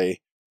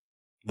okay,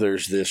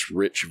 there's this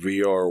rich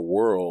VR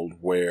world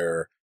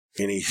where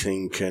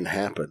anything can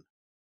happen.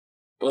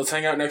 But let's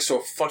hang out next to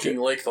a fucking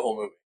lake the whole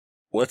movie.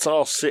 Let's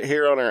all sit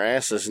here on our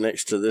asses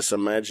next to this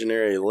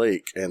imaginary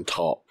lake and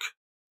talk.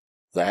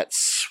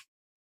 That's...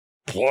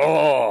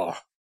 Blah.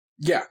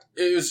 Yeah,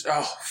 it was...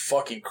 Oh,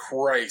 fucking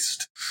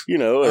Christ.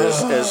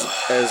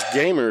 As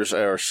gamers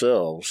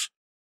ourselves,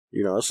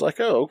 it's like,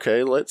 oh,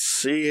 okay, let's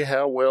see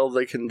how well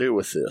they can do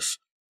with this.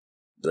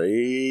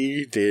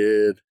 They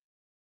did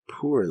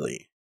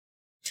poorly.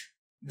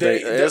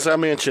 As I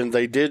mentioned,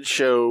 they did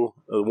show...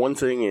 one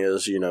thing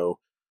is,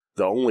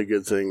 the only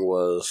good thing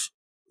was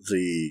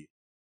the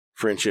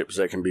friendships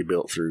that can be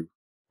built through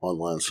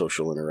online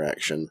social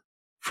interaction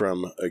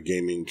from a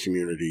gaming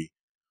community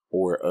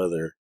or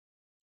other.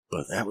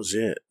 But that was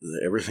it.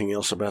 Everything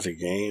else about the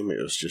game,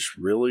 it was just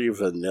really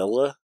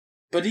vanilla.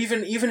 But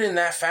even in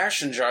that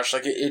fashion, Josh,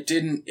 it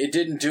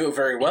didn't do it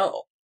very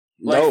well.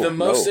 The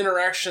most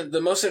interaction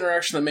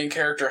the main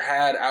character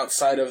had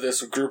outside of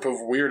this group of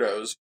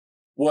weirdos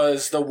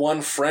was the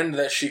one friend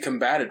that she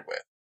combated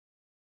with.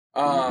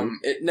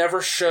 It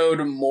never showed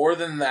more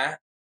than that.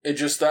 It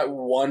just that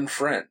one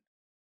friend.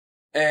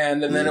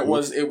 And then it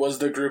was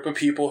the group of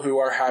people who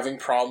are having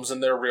problems in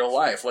their real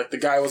life. The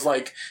guy was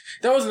that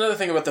was another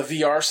thing about the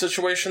VR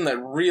situation that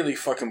really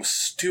fucking was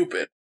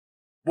stupid.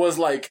 Was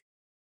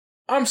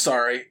I'm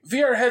sorry,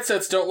 VR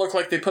headsets don't look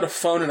like they put a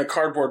phone in a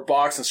cardboard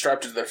box and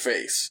strapped it to their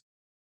face.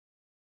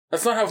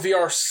 That's not how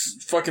VR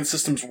fucking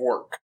systems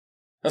work.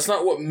 That's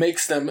not what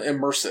makes them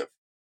immersive.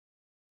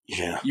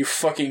 Yeah. You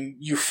fucking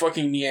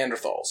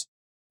Neanderthals.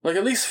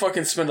 At least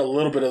fucking spend a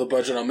little bit of the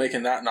budget on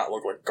making that not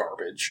look like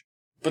garbage.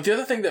 But the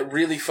other thing that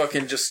really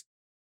fucking just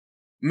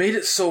made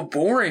it so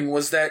boring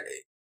was that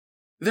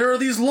there are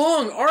these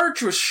long,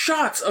 arduous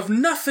shots of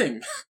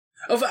nothing.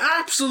 Of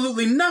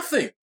absolutely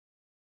nothing.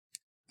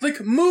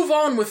 Move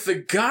on with the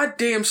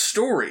goddamn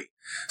story.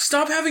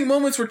 Stop having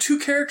moments where two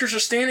characters are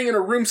standing in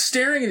a room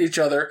staring at each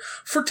other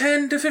for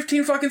 10 to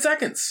 15 fucking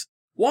seconds.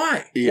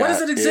 Why? Yeah, Why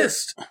does it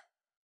exist?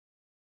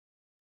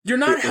 You're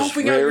not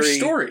helping out your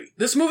story.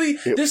 This movie,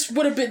 this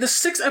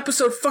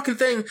 6-episode fucking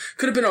thing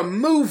could have been a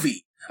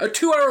movie. A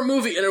 2-hour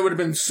movie, and it would have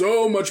been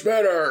so much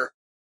better.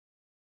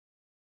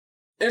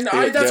 And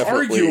that's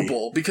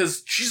arguable,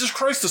 because Jesus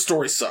Christ, the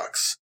story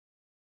sucks.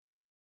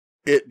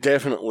 It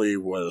definitely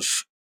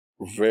was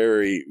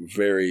very,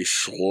 very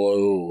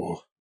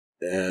slow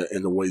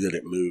in the way that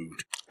it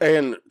moved.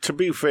 And to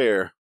be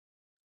fair,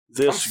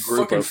 this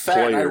group of fat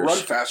players... and I run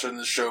faster than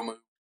this show moved.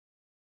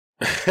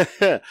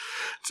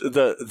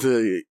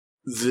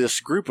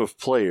 This group of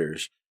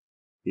players,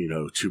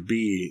 to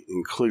be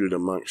included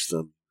amongst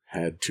them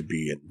had to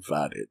be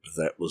invited.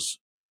 That was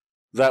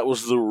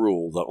the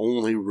rule, the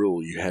only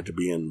rule. You had to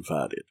be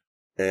invited.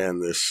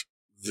 And this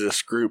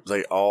group,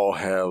 they all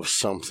have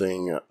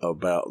something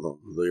about them.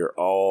 They're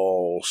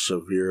all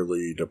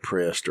severely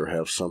depressed or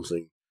have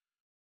something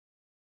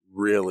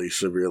really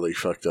severely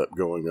fucked up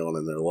going on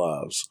in their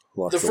lives.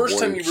 Like the first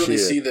time you really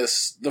see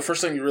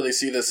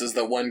this is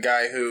the one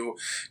guy who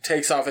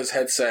takes off his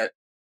headset,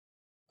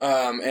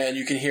 and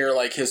you can hear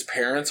like his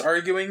parents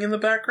arguing in the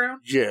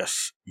background.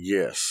 Yes.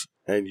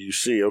 And you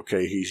see,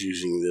 okay, he's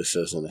using this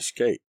as an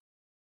escape.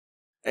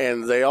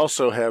 And they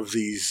also have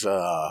these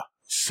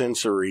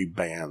sensory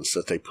bands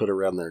that they put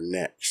around their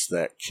necks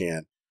that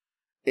can,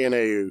 in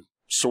a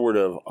sort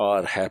of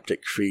odd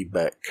haptic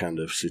feedback kind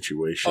of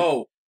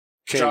situation,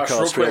 can Josh,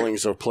 cause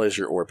feelings of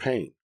pleasure or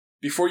pain.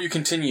 Before you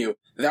continue,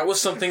 that was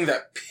something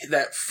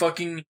that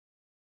fucking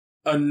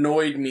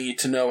annoyed me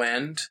to no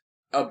end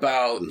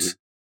about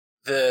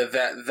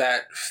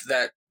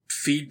that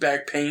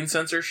feedback pain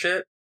sensor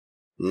shit.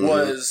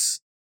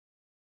 Was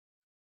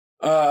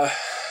why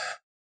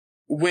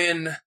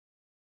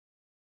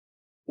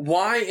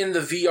in the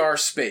VR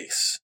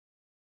space?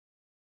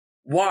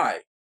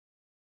 Why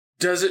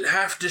does it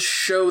have to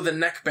show the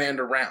neckband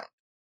around?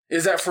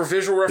 Is that for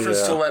visual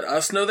reference to let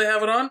us know they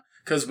have it on?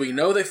 Because we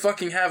know they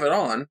fucking have it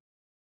on.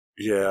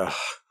 Yeah.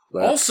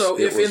 Also,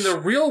 if in the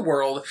real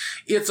world,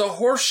 it's a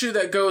horseshoe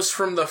that goes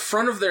from the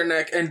front of their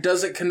neck and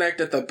doesn't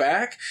connect at the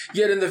back,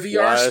 yet in the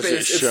VR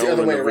space, it's the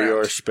other way around.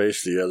 VR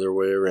space the other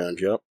way around,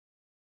 yep.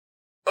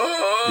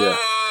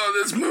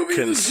 This movie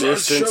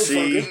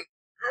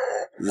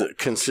the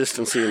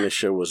consistency in the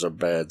show was a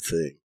bad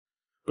thing.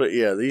 But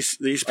yeah, these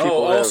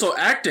people also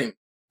acting.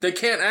 They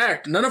can't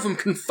act. None of them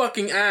can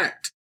fucking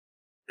act.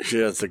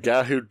 Yeah, the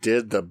guy who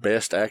did the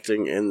best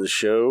acting in the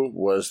show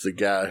was the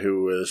guy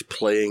who was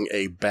playing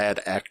a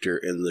bad actor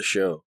in the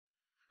show.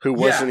 Who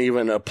wasn't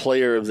even a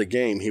player of the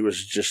game. He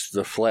was just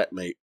the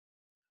flatmate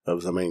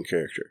of the main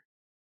character.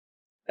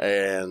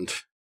 And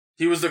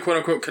he was the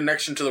quote-unquote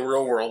connection to the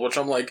real world, which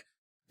I'm like,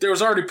 there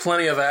was already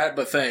plenty of that,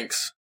 but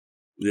thanks.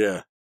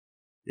 Yeah.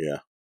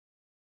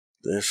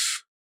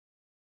 This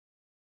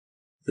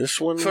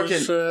one was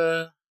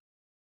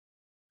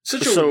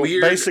such a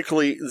weird...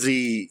 basically,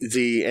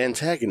 the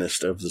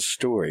antagonist of the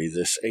story,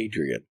 this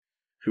Adrian,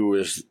 who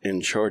is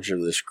in charge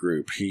of this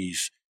group,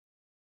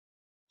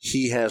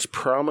 he has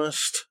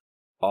promised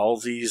all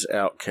these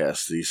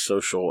outcasts, these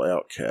social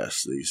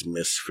outcasts, these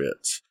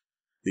misfits,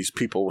 these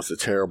people with the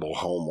terrible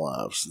home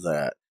lives,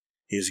 that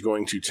he's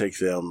going to take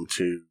them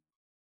to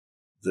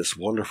this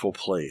wonderful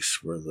place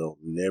where they'll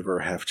never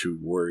have to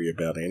worry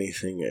about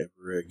anything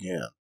ever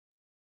again.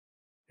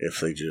 If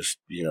they just,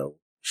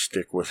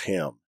 stick with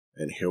him.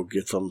 And he'll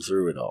get them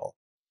through it all.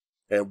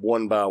 And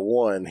one by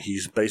one,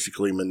 he's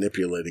basically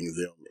manipulating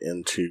them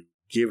into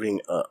giving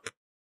up.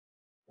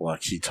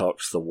 Like he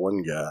talks the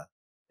one guy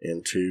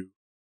into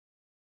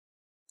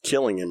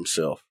killing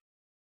himself.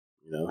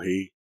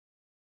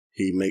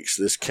 He makes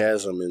this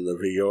chasm in the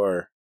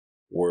VR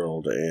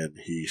world and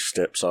he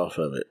steps off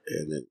of it.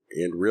 And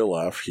in real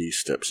life, he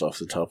steps off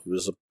the top of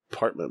his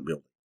apartment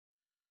building.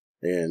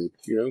 And,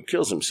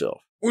 kills himself.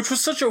 Which was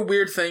such a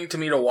weird thing to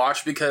me to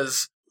watch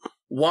because...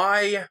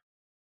 Why,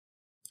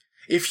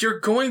 if you're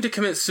going to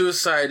commit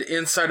suicide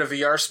inside a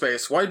VR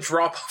space, why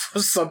drop off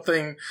of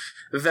something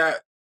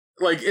that,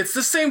 it's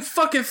the same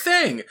fucking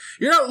thing?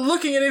 You're not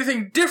looking at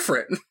anything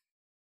different.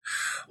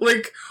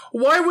 Why?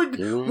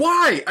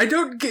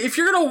 If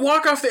you're gonna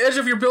walk off the edge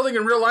of your building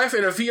in real life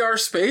in a VR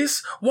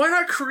space, why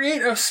not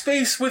create a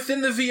space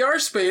within the VR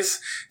space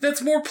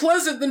that's more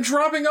pleasant than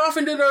dropping off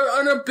into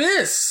an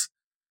abyss?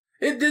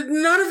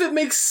 None of it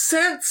makes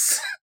sense.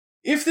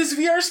 If this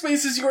VR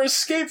space is your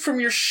escape from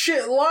your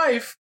shit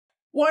life,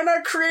 why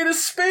not create a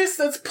space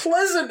that's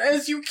pleasant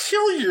as you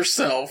kill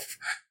yourself?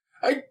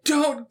 I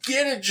don't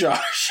get it,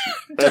 Josh.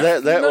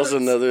 that was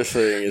another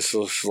thing. It's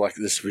just like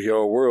this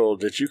VR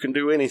world that you can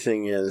do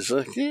anything in. It's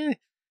like,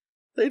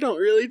 they don't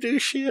really do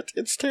shit.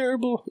 It's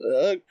terrible.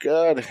 Oh,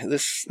 God.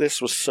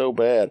 This was so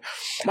bad.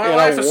 My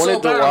life is so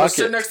bad. I'm going to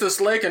sit next to this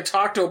lake and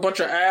talk to a bunch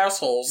of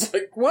assholes.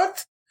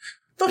 What?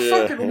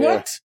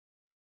 What?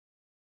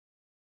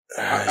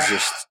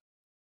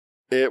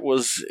 It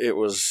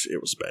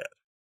was bad.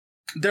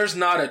 There's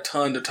not a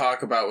ton to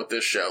talk about with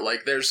this show.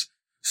 There's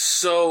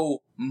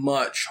so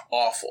much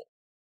awful.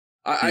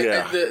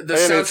 The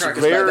soundtrack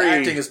is bad. The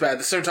acting is bad.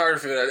 The cinematography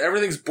is bad.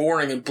 Everything's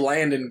boring and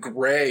bland and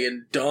gray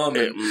and dumb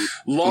and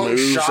long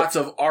shots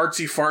of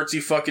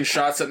artsy-fartsy fucking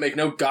shots that make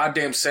no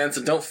goddamn sense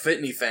and don't fit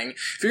anything.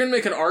 If you're gonna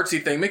make an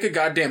artsy thing, make a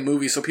goddamn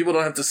movie so people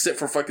don't have to sit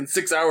for fucking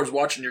 6 hours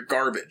watching your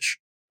garbage.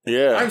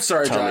 Yeah. I'm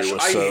sorry, Josh.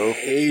 I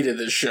hated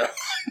this show.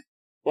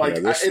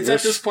 It's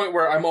at this point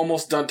where I'm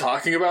almost done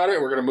talking about it.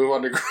 We're gonna move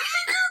on to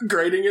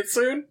grading it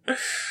soon.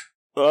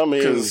 I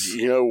mean,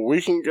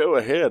 we can go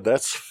ahead.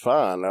 That's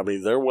fine. I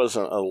mean, there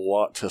wasn't a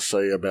lot to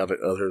say about it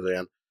other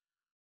than,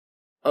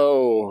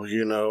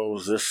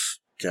 this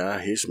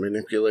guy, he's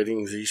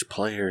manipulating these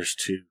players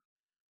to,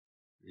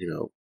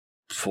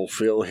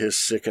 fulfill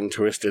his sick and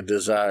twisted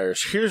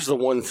desires. Here's the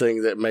one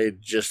thing that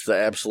made just the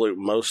absolute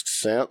most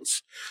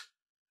sense.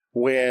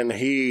 When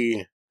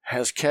he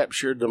has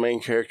captured the main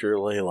character,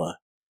 Layla,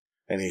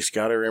 and he's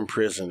got her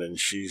imprisoned, and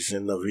she's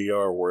in the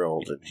VR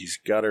world, and he's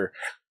got her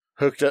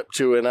hooked up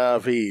to an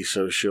IV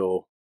so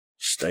she'll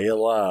stay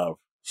alive,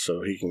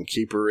 so he can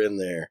keep her in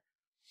there.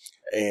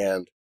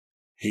 And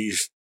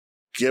he's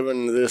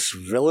given this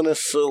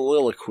villainous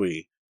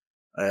soliloquy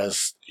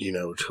as,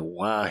 to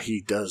why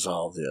he does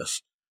all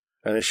this.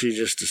 And she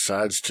just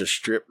decides to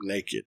strip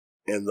naked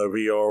in the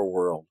VR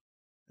world.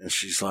 And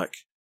she's like,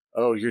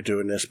 oh, you're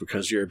doing this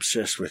because you're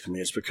obsessed with me.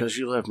 It's because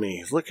you love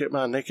me. Look at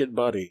my naked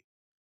body.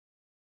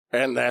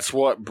 And that's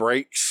what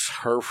breaks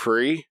her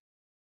free.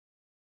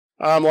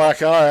 I'm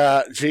like, all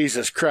right,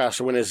 Jesus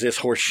Christ, when is this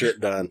horse shit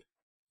done?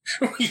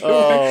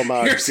 Oh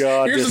my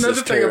God! Here's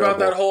another thing about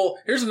that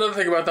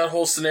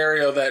whole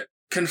scenario that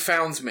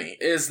confounds me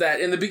is that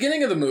in the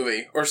beginning of the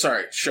movie,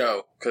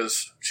 show,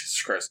 because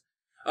Jesus Christ,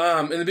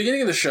 in the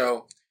beginning of the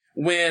show,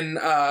 when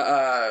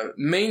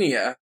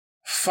Mania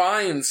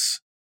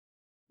finds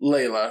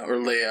Layla or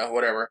Leia,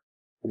 whatever,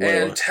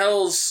 and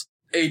tells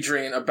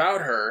Adrian about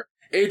her,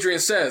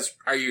 Adrian says,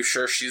 "Are you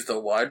sure she's the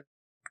one?"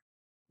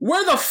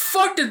 Where the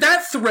fuck did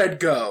that thread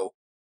go?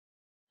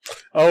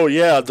 Oh,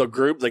 yeah, the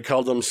group, they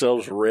called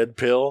themselves Red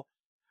Pill.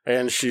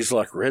 And she's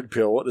like, Red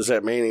Pill, what does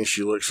that mean? And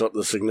she looks up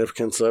the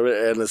significance of it.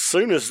 And as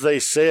soon as they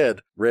said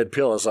Red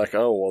Pill, I was like,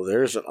 oh, well,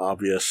 there's an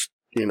obvious,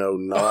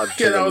 nod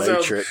to the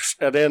Matrix.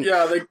 And then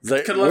the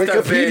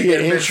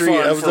Wikipedia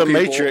entry of the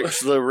Matrix,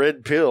 the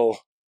Red Pill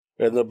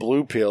and the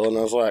Blue Pill. And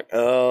I was like,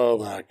 oh,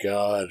 my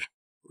God,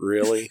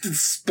 really?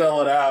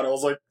 Spell it out. I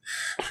was like,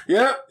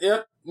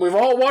 yep. We've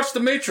all watched The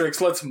Matrix.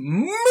 Let's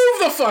move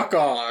the fuck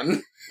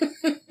on.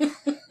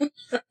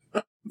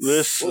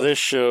 This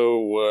show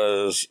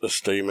was a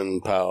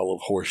steaming pile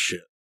of horse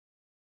shit.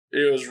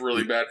 It was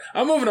really bad.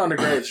 I'm moving on to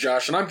grades,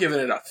 Josh, and I'm giving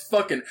it a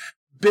fucking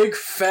big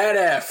fat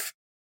F.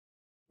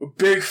 A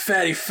big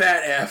fatty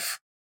fat F.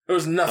 There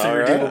was nothing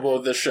redeemable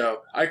with this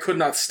show. I could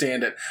not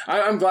stand it.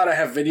 I'm glad I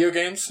have video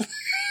games.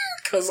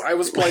 Because I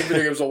was playing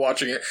video games while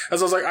watching it.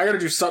 As I was like, I gotta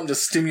do something to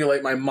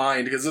stimulate my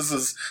mind, because this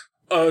is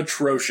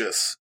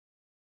atrocious.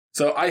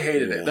 So I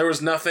hated it. There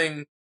was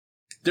nothing.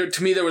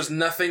 To me, there was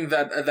nothing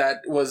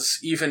that was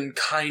even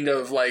kind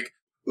of like,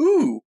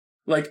 ooh,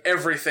 like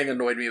everything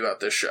annoyed me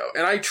about this show.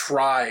 And I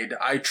tried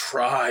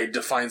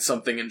to find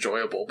something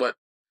enjoyable, but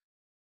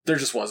there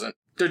just wasn't.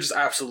 There just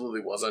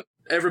absolutely wasn't.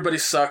 Everybody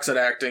sucks at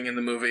acting in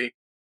the movie.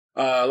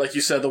 Like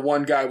you said, the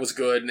one guy was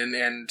good,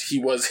 and he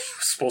was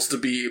supposed to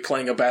be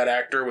playing a bad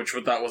actor, which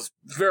I thought was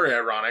very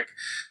ironic.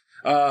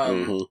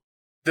 The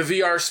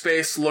VR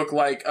space looked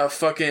like a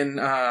fucking,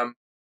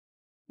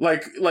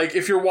 like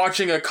if you're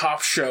watching a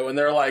cop show and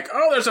they're like,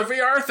 oh, there's a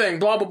VR thing,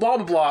 blah, blah, blah,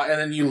 blah, blah, and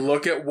then you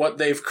look at what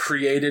they've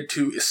created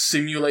to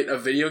simulate a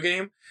video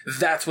game,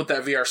 that's what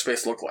that VR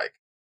space looked like.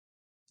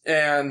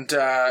 And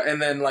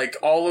then, like,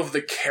 all of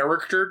the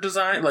character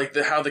design, like,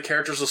 how the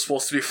characters are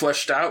supposed to be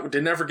fleshed out,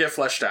 didn't ever get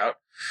fleshed out.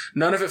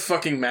 None of it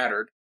fucking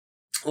mattered.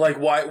 Like,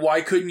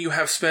 why couldn't you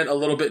have spent a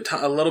little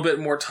bit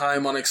more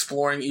time on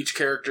exploring each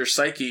character's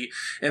psyche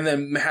and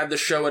then had the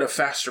show at a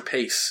faster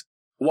pace?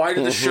 Why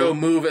did the show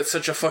move at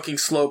such a fucking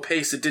slow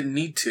pace? It didn't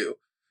need to.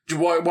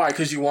 Why?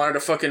 Because you wanted to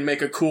fucking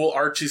make a cool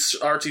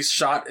artsy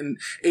shot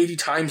 80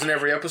 times in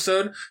every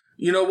episode?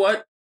 You know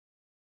what?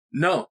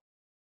 No.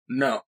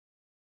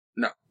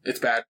 It's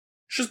bad.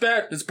 It's just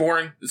bad. It's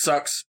boring. It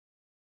sucks.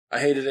 I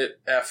hated it.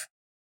 F.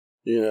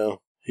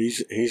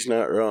 He's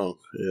not wrong.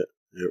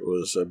 It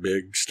was a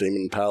big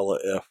steaming pile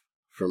of F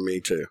for me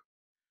too.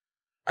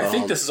 I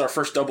think this is our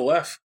first double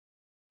F.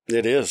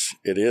 It is.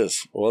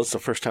 Well, it's the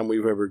first time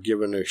we've ever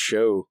given a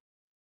show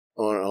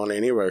on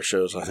any of our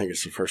shows. I think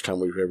it's the first time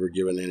we've ever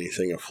given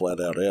anything a flat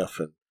out F,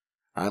 and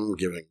I'm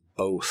giving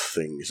both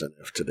things an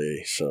F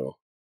today. So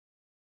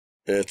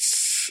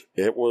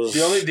it was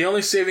the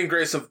only saving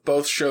grace of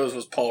both shows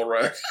was Paul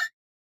Rudd.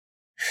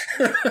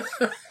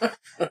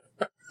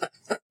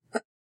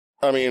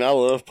 I mean, I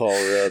love Paul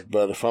Rudd,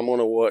 but if I'm going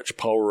to watch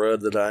Paul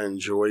Rudd that I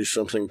enjoy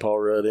something Paul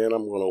Rudd in,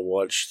 I'm going to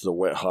watch the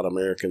Wet Hot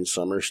American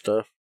Summer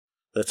stuff.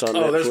 That's on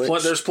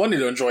Netflix. There's plenty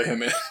to enjoy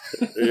him in.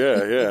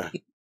 Yeah.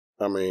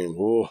 I mean,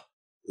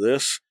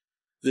 this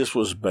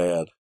was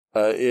bad.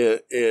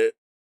 The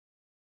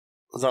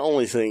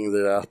only thing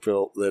that I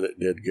felt that it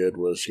did good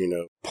was,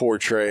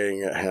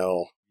 portraying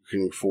how you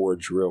can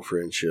forge real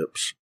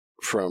friendships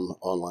from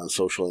online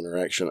social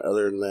interaction.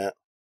 Other than that,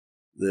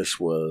 this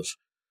was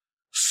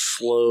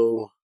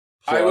slow.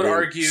 I would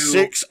argue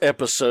 6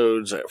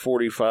 episodes at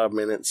 45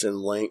 minutes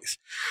in length,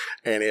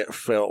 and it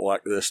felt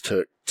like this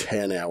took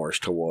 10 hours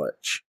to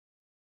watch.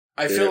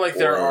 I feel like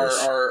there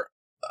are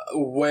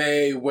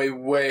way, way,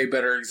 way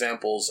better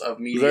examples of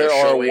media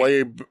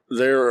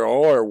There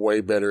are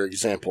way better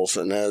examples,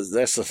 and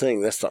that's the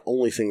thing. That's the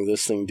only thing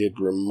this thing did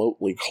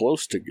remotely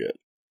close to good.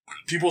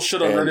 People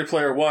shit on Ready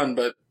Player One,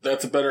 but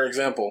that's a better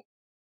example.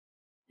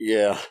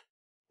 Yeah.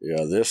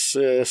 This.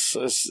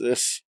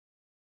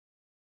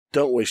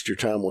 Don't waste your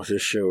time with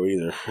this show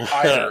either.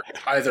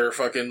 either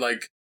fucking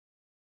like.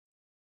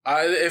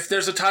 If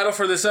there's a title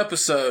for this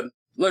episode,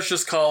 let's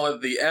just call it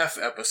the F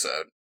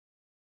episode.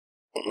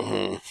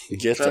 Mm-hmm.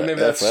 Get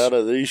the F out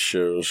of these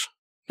shows.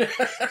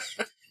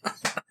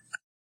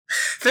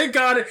 Thank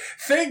God,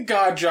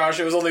 Josh,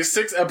 it was only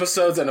 6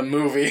 episodes and a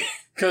movie.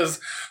 Because,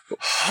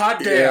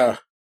 hot damn, yeah.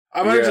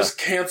 I might have just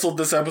canceled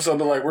this episode,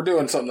 but like, we're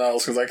doing something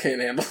else because I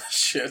can't handle this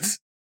shit.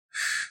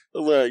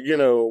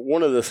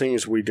 One of the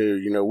things we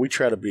do, we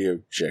try to be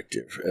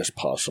objective as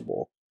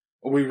possible.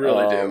 We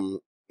really do.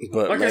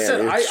 But like I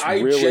said,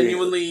 I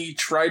genuinely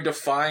tried to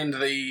find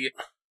the...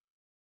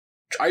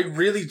 I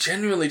really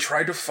genuinely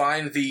tried to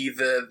find the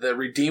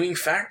redeeming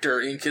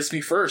factor in Kiss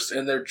Me First,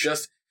 and they're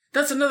just...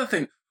 That's another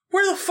thing.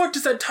 Where the fuck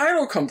does that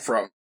title come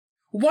from?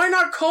 Why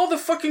not call the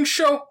fucking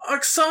show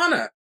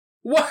Oksana?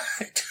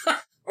 What?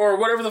 Or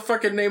whatever the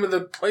fucking name of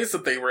the place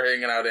that they were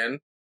hanging out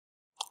in.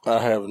 I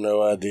have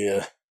no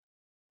idea.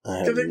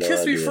 The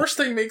Kiss Me First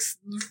thing makes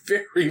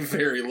very,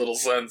 very little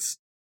sense.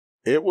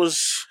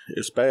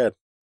 It's bad.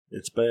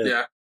 It's bad.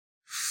 Yeah.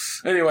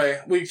 Anyway,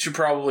 we should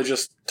probably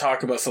just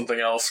talk about something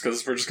else,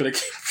 because we're just going to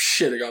keep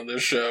shitting on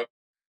this show.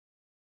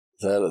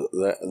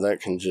 That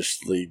can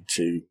just lead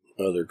to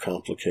other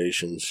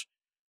complications.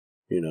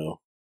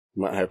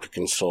 Might have to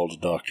consult a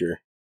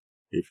doctor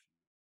if you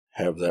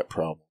have that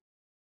problem.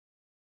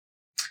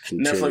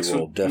 Netflix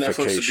would do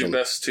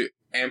best to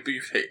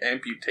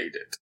amputate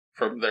it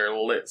from their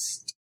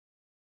list.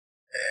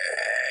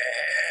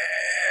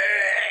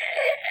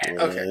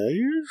 Okay.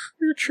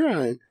 You're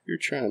trying. You're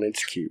trying.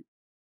 It's cute.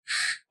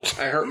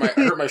 I hurt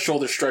my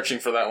shoulder stretching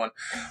for that one.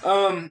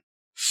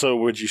 So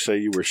would you say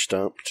you were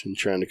stumped and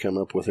trying to come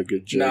up with a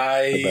good joke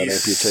about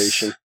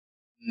amputation?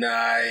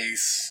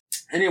 Nice.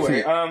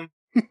 Anyway,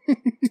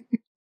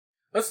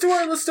 let's do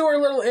our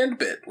little end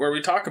bit where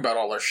we talk about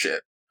all our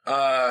shit.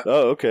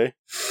 Okay.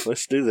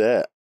 Let's do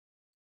that.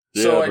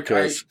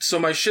 So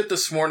my shit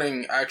this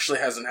morning actually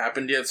hasn't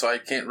happened yet, so I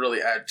can't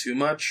really add too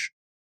much.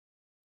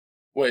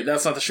 Wait,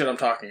 that's not the shit I'm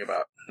talking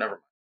about. Never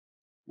mind.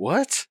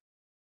 What?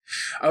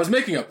 I was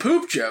making a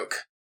poop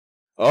joke.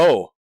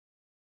 Oh.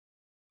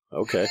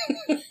 Okay.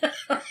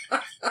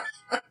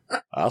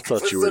 I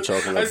thought you were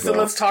talking about... I said,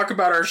 let's talk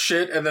about our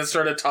shit, and then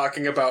started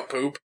talking about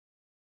poop.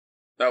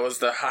 That was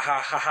the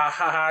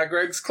ha,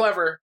 Greg's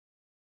clever.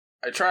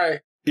 I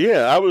try.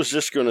 Yeah, I was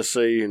just going to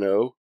say,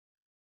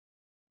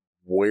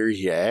 where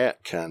you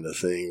at kind of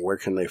thing. Where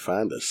can they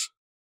find us?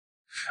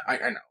 I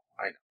know.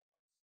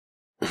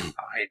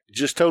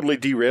 Just totally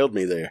derailed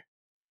me there.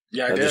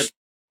 Yeah, I did.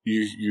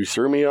 You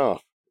threw me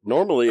off.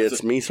 Normally,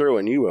 it's me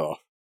throwing you off.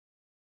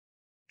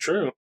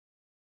 True.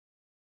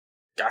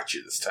 Got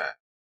you this time.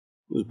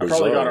 I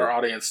probably got our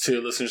audience,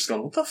 too. Listeners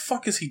going, what the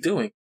fuck is he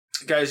doing?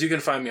 Guys, you can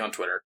find me on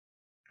Twitter.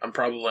 I'm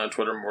probably on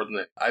Twitter more than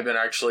it. I've been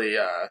actually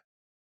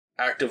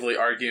actively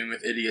arguing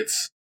with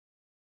idiots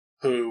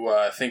who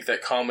think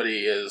that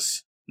comedy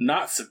is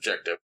not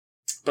subjective.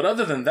 But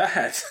other than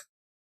that,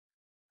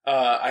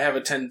 I have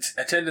a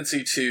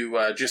tendency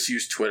to just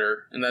use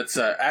Twitter, and that's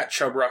at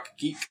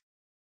ChubRockGeek.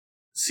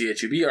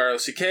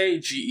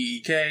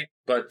 ChubRockGeek.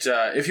 But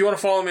if you want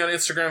to follow me on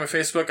Instagram and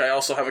Facebook, I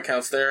also have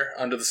accounts there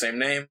under the same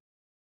name.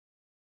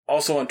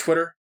 Also on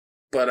Twitter,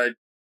 but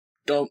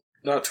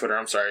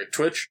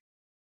Twitch.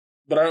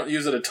 But I don't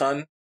use it a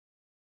ton,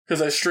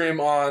 because I stream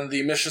on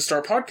the Mission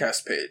Start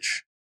podcast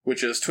page,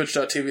 which is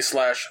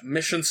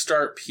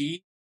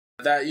twitch.tv/MissionStartP.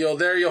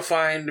 You'll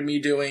find me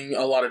doing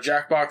a lot of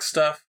Jackbox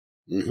stuff.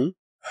 Mm-hmm.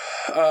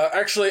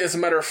 Actually, as a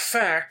matter of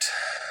fact,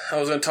 I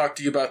was going to talk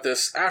to you about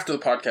this after the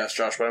podcast,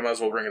 Josh, but I might as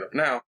well bring it up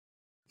now.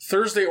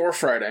 Thursday or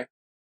Friday,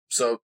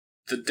 so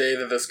the day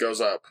that this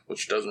goes up,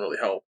 which doesn't really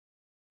help,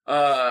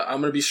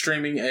 I'm going to be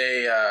streaming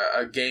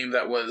a game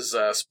that was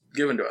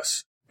given to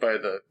us by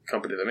the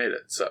company that made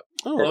it. So,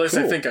 or at least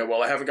cool. I think I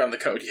will. I haven't gotten the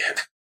code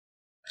yet.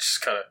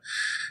 Just kind of,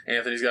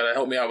 Anthony's got to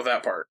help me out with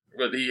that part.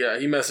 But he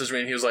messaged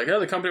me and he was like, "Yeah,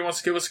 the company wants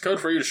to give us a code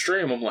for you to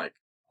stream." I'm like,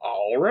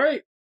 "All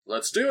right,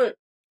 let's do it."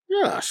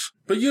 Yes.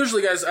 But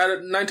usually, guys,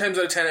 9 times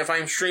out of 10, if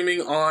I'm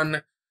streaming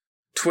on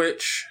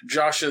Twitch,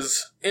 Josh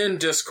is in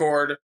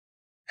Discord,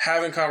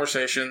 having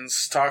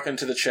conversations, talking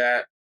to the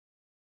chat.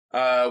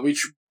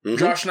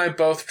 Josh and I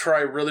both try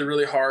really,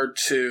 really hard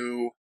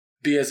to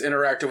be as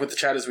interactive with the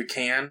chat as we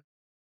can,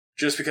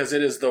 just because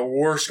it is the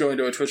worst going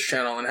to a Twitch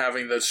channel and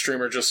having the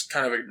streamer just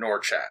kind of ignore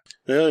chat.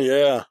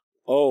 Yeah.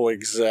 Oh,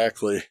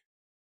 exactly.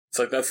 It's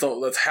like that's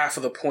half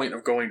of the point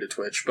of going to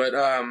Twitch. But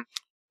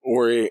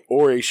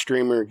or a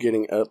streamer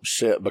getting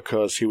upset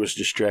because he was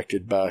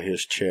distracted by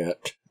his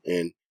chat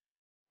and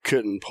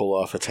couldn't pull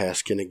off a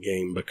task in a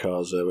game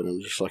because of it. I'm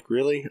just like,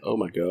 really? Oh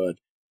my god!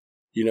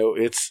 You know,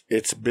 it's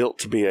built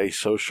to be a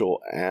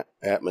social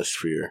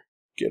atmosphere.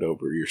 Get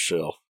over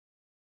yourself.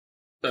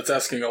 That's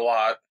asking a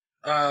lot.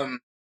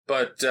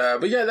 But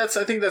yeah, I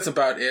think that's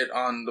about it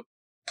on the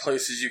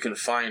places you can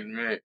find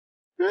me.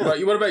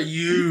 Yeah. What about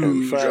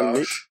you,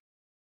 Josh?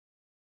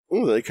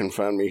 Oh, they can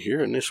find me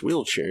here in this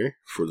wheelchair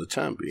for the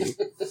time being.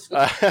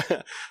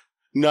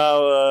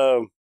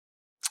 No,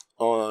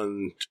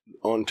 on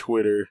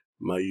Twitter,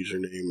 my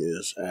username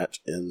is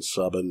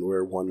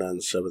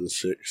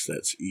 @nsabanware1976.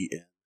 That's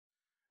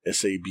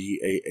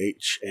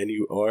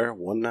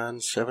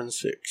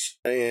ENSABAHNUR1976.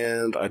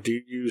 And I do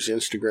use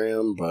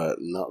Instagram, but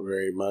not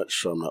very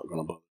much, so I'm not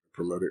going to bother to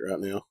promote it right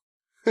now.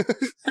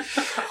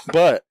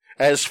 But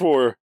as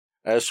for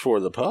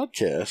the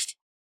podcast,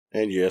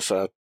 and yes,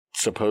 I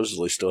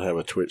supposedly still have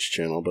a Twitch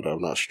channel, but I've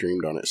not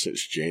streamed on it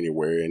since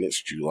January, and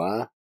it's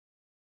July.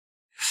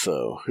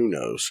 So, who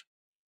knows?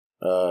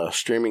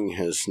 Streaming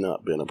has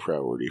not been a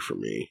priority for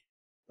me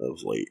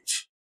of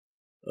late.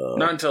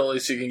 Not until at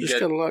least you can just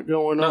got a lot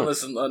going on.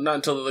 Not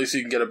until at least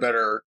you can get a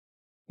better,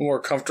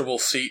 more comfortable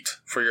seat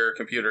for your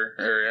computer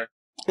area.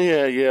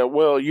 Yeah.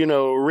 Well,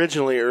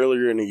 originally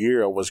earlier in the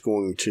year, I was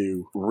going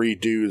to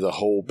redo the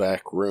whole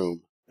back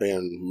room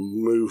and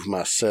move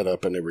my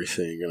setup and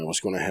everything, and I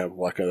was going to have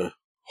like a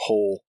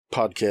whole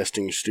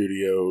podcasting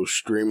studio,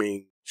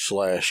 streaming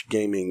 /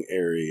 gaming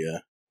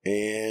area,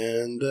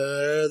 and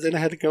then I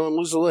had to go and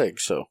lose a leg,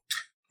 so,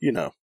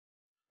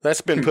 that's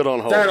been put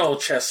on hold. That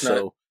old chestnut.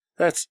 So,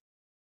 that's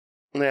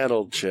that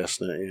old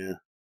chestnut,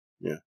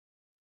 yeah.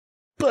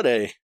 But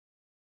hey,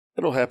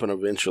 it'll happen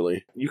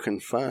eventually. You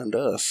can find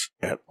us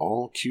at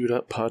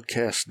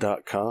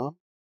allqueueduppodcast.com.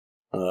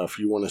 If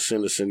you want to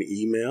send us an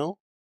email,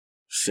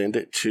 send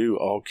it to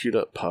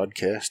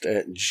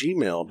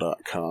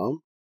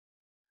allqueueduppodcast@gmail.com.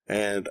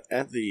 And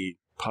at the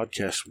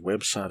podcast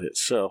website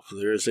itself,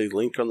 there is a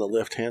link on the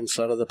left-hand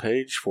side of the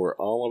page for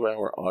all of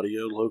our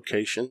audio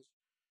locations: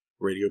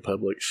 Radio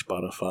Public,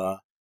 Spotify,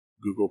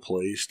 Google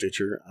Play,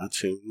 Stitcher,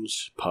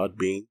 iTunes,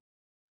 Podbean.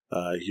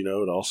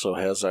 It also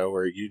has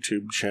our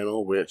YouTube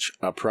channel, which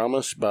I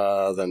promise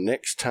by the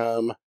next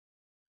time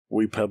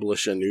we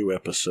publish a new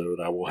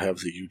episode, I will have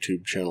the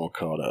YouTube channel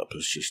caught up.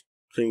 It's just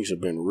things have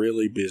been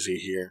really busy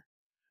here,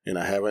 and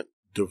I haven't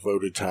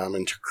devoted time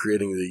into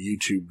creating the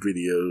YouTube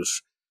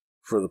videos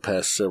for the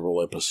past several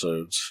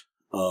episodes.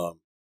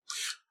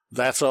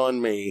 That's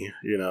on me,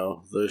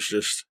 there's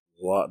just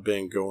a lot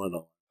been going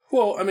on.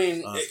 Well, I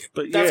mean,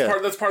 that's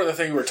part of the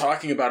thing we were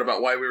talking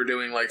about why we were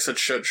doing like such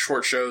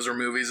short shows or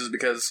movies, is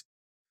because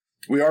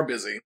we are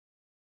busy.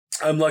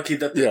 I'm lucky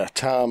that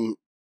time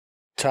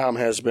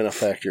has been a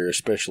factor,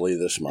 especially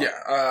this month.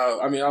 Yeah,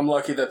 I'm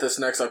lucky that this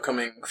next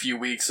upcoming few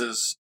weeks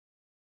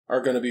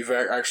are going to be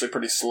actually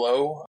pretty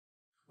slow.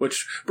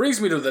 Which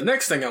brings me to the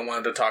next thing I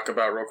wanted to talk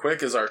about real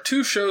quick, is our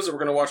 2 shows that we're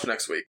going to watch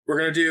next week. We're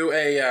going to do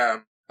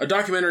a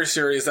documentary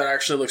series that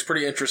actually looks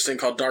pretty interesting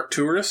called Dark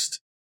Tourist,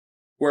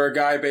 where a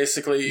guy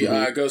basically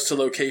goes to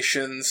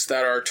locations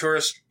that are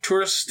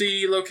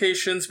touristy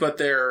locations, but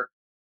they're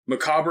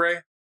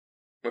macabre.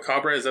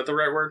 Macabre, is that the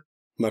right word?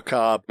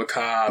 Macabre.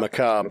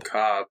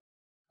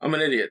 I'm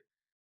an idiot.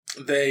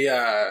 They,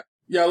 a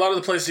lot of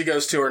the places he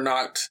goes to are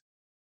not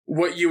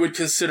what you would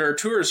consider a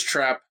tourist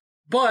trap,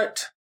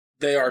 but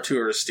they are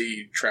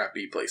touristy,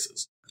 trappy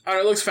places.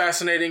 It looks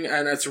fascinating,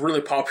 and it's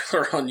really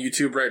popular on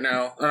YouTube right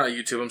now. Not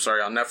YouTube, I'm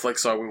sorry, on Netflix,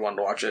 so we wanted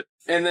to watch it.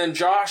 And then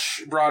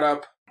Josh brought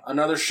up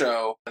another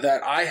show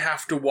that I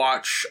have to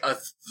watch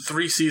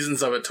 3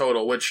 seasons of it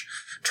total, which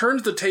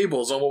turns the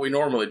tables on what we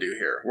normally do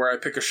here, where I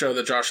pick a show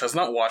that Josh has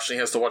not watched and he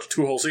has to watch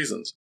 2 whole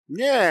seasons.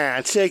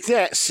 Yeah, take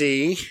that,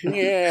 see?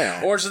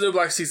 Yeah. Orange is the New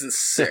Black Season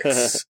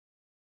 6.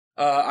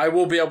 I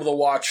will be able to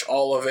watch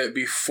all of it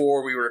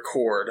before we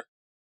record.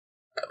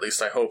 At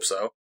least I hope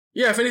so.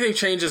 Yeah, if anything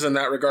changes in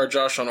that regard,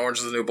 Josh, on Orange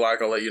is the New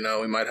Black, I'll let you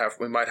know. We might have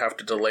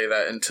to delay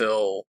that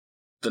until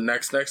the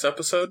next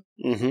episode.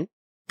 Mm-hmm.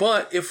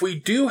 But if we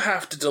do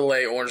have to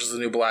delay Orange is the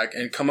New Black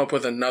and come up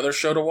with another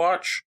show to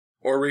watch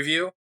or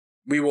review,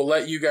 we will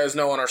let you guys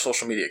know on our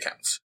social media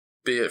accounts.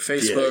 Be it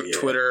Facebook,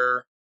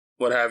 Twitter,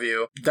 what have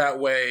you. That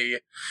way,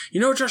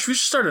 Josh, we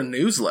should start a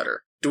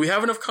newsletter. Do we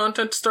have enough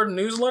content to start a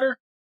newsletter?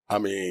 I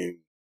mean,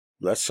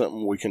 that's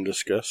something we can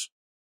discuss.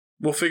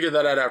 We'll figure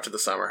that out after the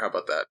summer. How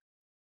about that?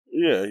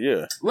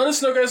 Yeah. Let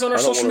us know, guys, on our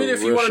social media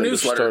if you want a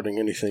newsletter. Starting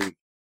anything.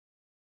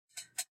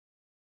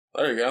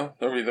 There you go.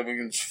 Then we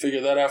can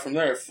figure that out from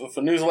there. If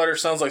a newsletter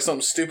sounds like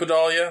something stupid to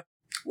all you,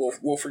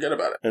 we'll forget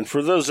about it. And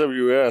for those of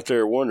you out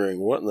there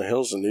wondering, what in the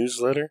hell's a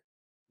newsletter?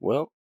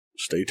 Well,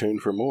 stay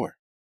tuned for more.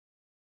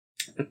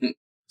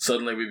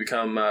 Suddenly we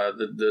become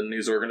the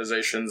news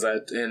organizations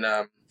in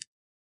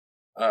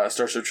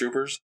Starship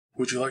Troopers.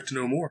 Would you like to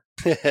know more?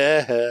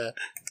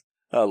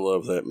 I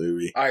love that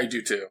movie. I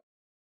do too.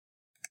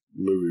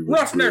 Movie was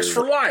Roughnecks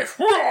for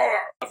Life!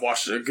 I've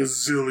watched it a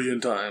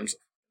gazillion times.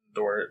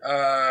 adore it.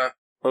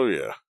 Oh,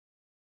 yeah.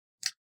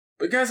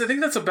 But guys, I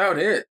think that's about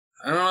it.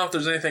 I don't know if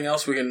there's anything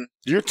else we can...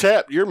 You're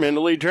tapped. You're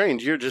mentally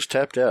drained. You're just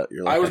tapped out.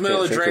 You're like, I was can't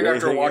mentally think of drained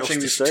after anything watching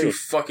else these to say. two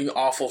fucking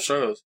awful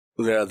shows.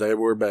 Yeah, they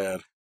were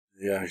bad.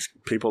 Yeah,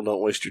 people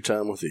don't waste your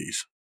time with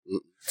these.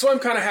 So I'm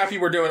kind of happy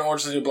we're doing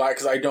Orange is the New Black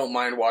because I don't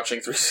mind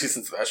watching 3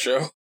 seasons of that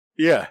show.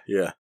 Yeah.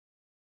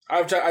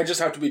 I just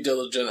have to be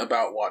diligent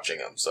about watching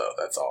them, so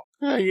that's all.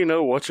 Yeah,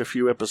 watch a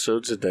few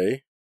episodes a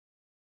day,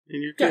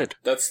 and you're good.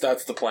 That's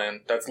the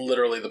plan. That's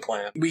literally the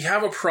plan. We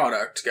have a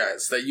product,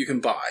 guys, that you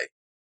can buy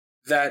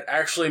that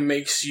actually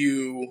makes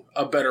you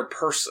a better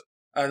person,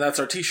 and that's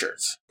our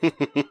t-shirts.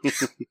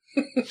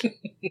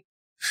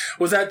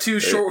 Was that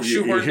too short?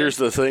 Here's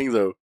the thing,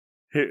 though.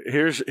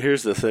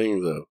 Here's the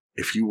thing, though.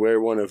 If you wear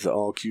one of the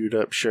all queued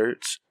up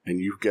shirts and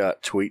you've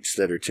got tweets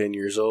that are 10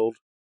 years old,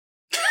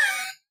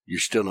 you're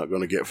still not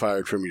going to get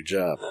fired from your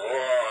job.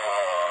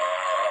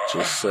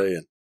 Just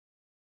saying.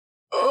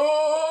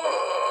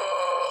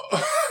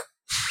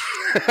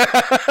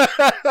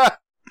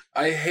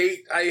 I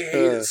hate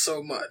it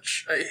so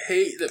much. I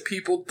hate that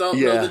people don't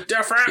know the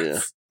difference.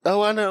 Yeah.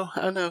 Oh, I know.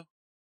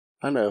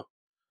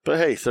 But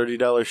hey,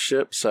 $30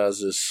 ship,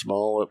 sizes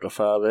small up to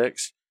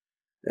 5X.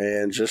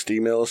 And just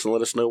email us and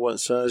let us know what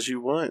size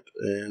you want.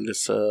 And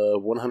it's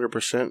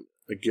 100%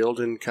 a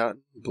Gildan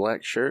cotton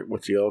black shirt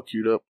with the all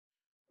queued up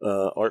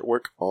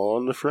artwork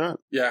on the front.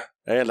 Yeah.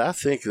 And I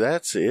think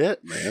that's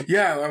it, man.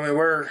 Yeah, I mean,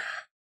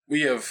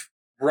 we have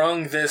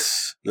wrung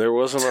this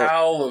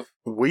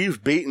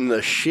We've beaten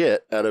the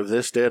shit out of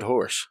this dead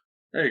horse.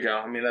 There you go.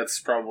 I mean, that's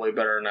probably a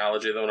better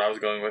analogy than what I was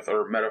going with,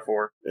 or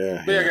metaphor.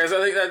 Yeah. But yeah, guys,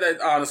 I think that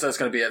honestly, that's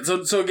going to be it.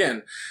 So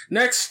again,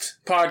 next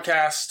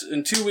podcast,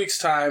 in 2 weeks'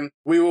 time,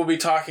 we will be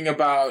talking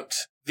about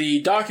the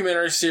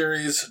documentary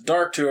series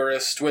Dark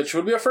Tourist, which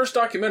would be our first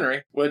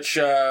documentary, which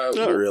not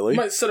really.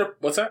 Might set up...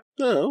 What's that?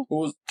 No.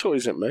 What was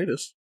Toys That Made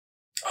Us?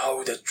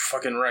 Oh, that's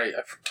fucking right.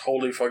 I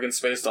totally fucking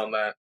spaced on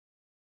that.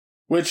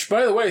 Which,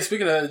 by the way,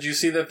 speaking of that, did you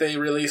see that they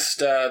released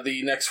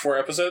the next 4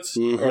 episodes?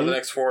 Mm-hmm. Or the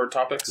next 4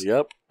 topics?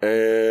 Yep.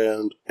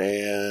 And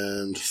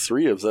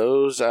 3 of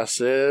those I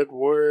said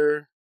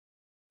were...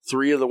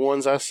 3 of the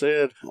ones I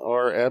said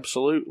are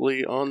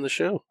absolutely on the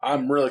show.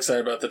 I'm really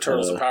excited about the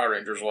Turtles and Power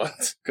Rangers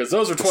ones. Because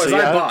those are toys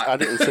I bought. I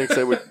didn't think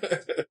they would...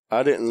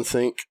 I didn't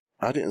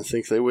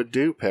think they would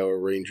do Power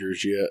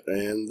Rangers yet,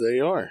 and they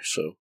are,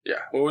 so... Yeah.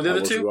 What were the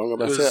other 2? I was wrong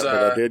about that,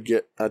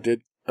 but I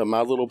did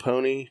My Little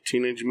Pony,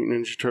 Teenage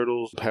Mutant Ninja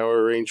Turtles,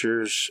 Power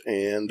Rangers,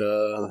 and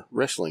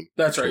wrestling.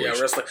 That's right, yeah,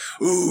 wrestling.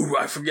 Ooh,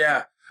 I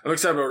forget. I'm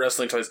excited about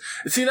wrestling toys.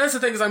 See, that's the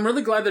thing, is I'm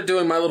really glad they're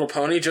doing My Little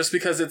Pony, just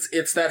because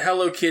it's that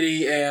Hello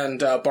Kitty and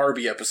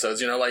Barbie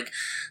episodes, like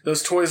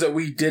those toys that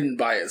we didn't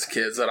buy as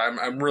kids, that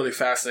I'm really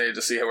fascinated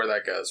to see where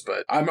that goes.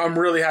 But I'm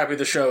really happy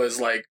the show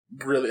is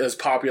really is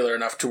popular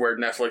enough to where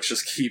Netflix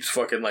just keeps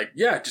fucking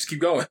just keep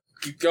going.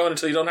 Keep going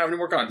until you don't have any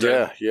more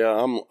content. Yeah,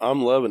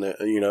 I'm loving it.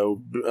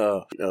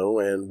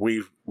 And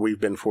we've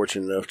been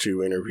fortunate enough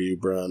to interview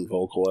Brian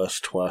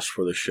Volquist twice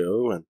for the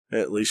show, and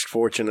at least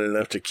fortunate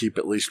enough to keep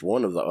at least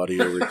one of the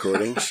audio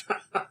recordings.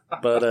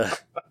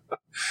 But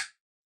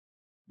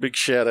big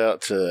shout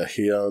out to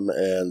him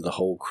and the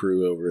whole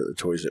crew over at the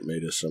Toys That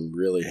Made Us. I'm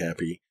really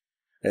happy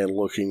and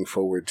looking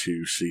forward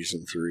to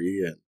season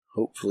 3, and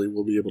hopefully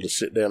we'll be able to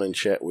sit down and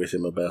chat with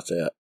him about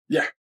that.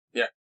 Yeah.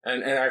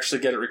 And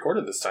actually get it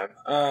recorded this time.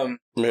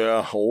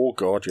 Yeah, oh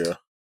god, yeah.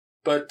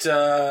 But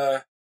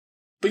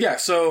yeah,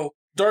 so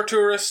Dark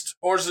Tourist,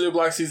 Orange is the New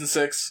Black Season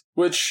 6,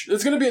 which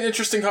is going to be an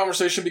interesting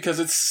conversation because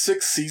it's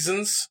 6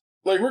 seasons.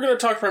 We're going to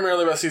talk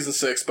primarily about Season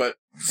 6, but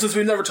since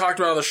we've never talked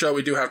about it on the show,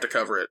 we do have to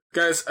cover it.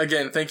 Guys,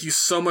 again, thank you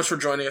so much for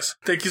joining us.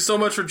 Thank you so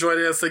much for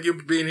joining us. Thank you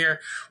for being here.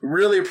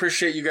 Really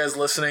appreciate you guys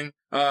listening.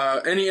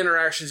 Any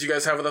interactions you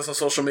guys have with us on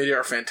social media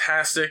are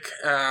fantastic.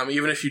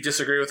 Even if you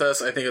disagree with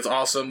us, I think it's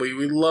awesome.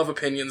 We love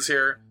opinions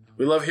here.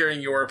 We love hearing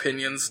your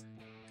opinions.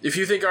 If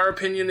you think our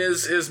opinion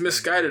is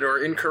misguided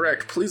or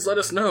incorrect, please let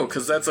us know,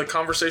 because that's a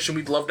conversation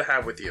we'd love to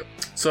have with you.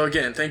 So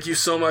again, thank you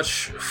so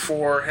much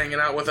for hanging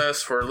out with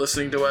us, for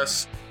listening to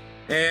us,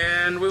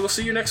 and we will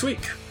see you next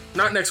week.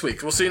 Not next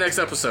week. We'll see you next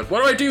episode.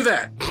 Why do I do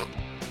that?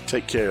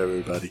 Take care,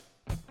 everybody.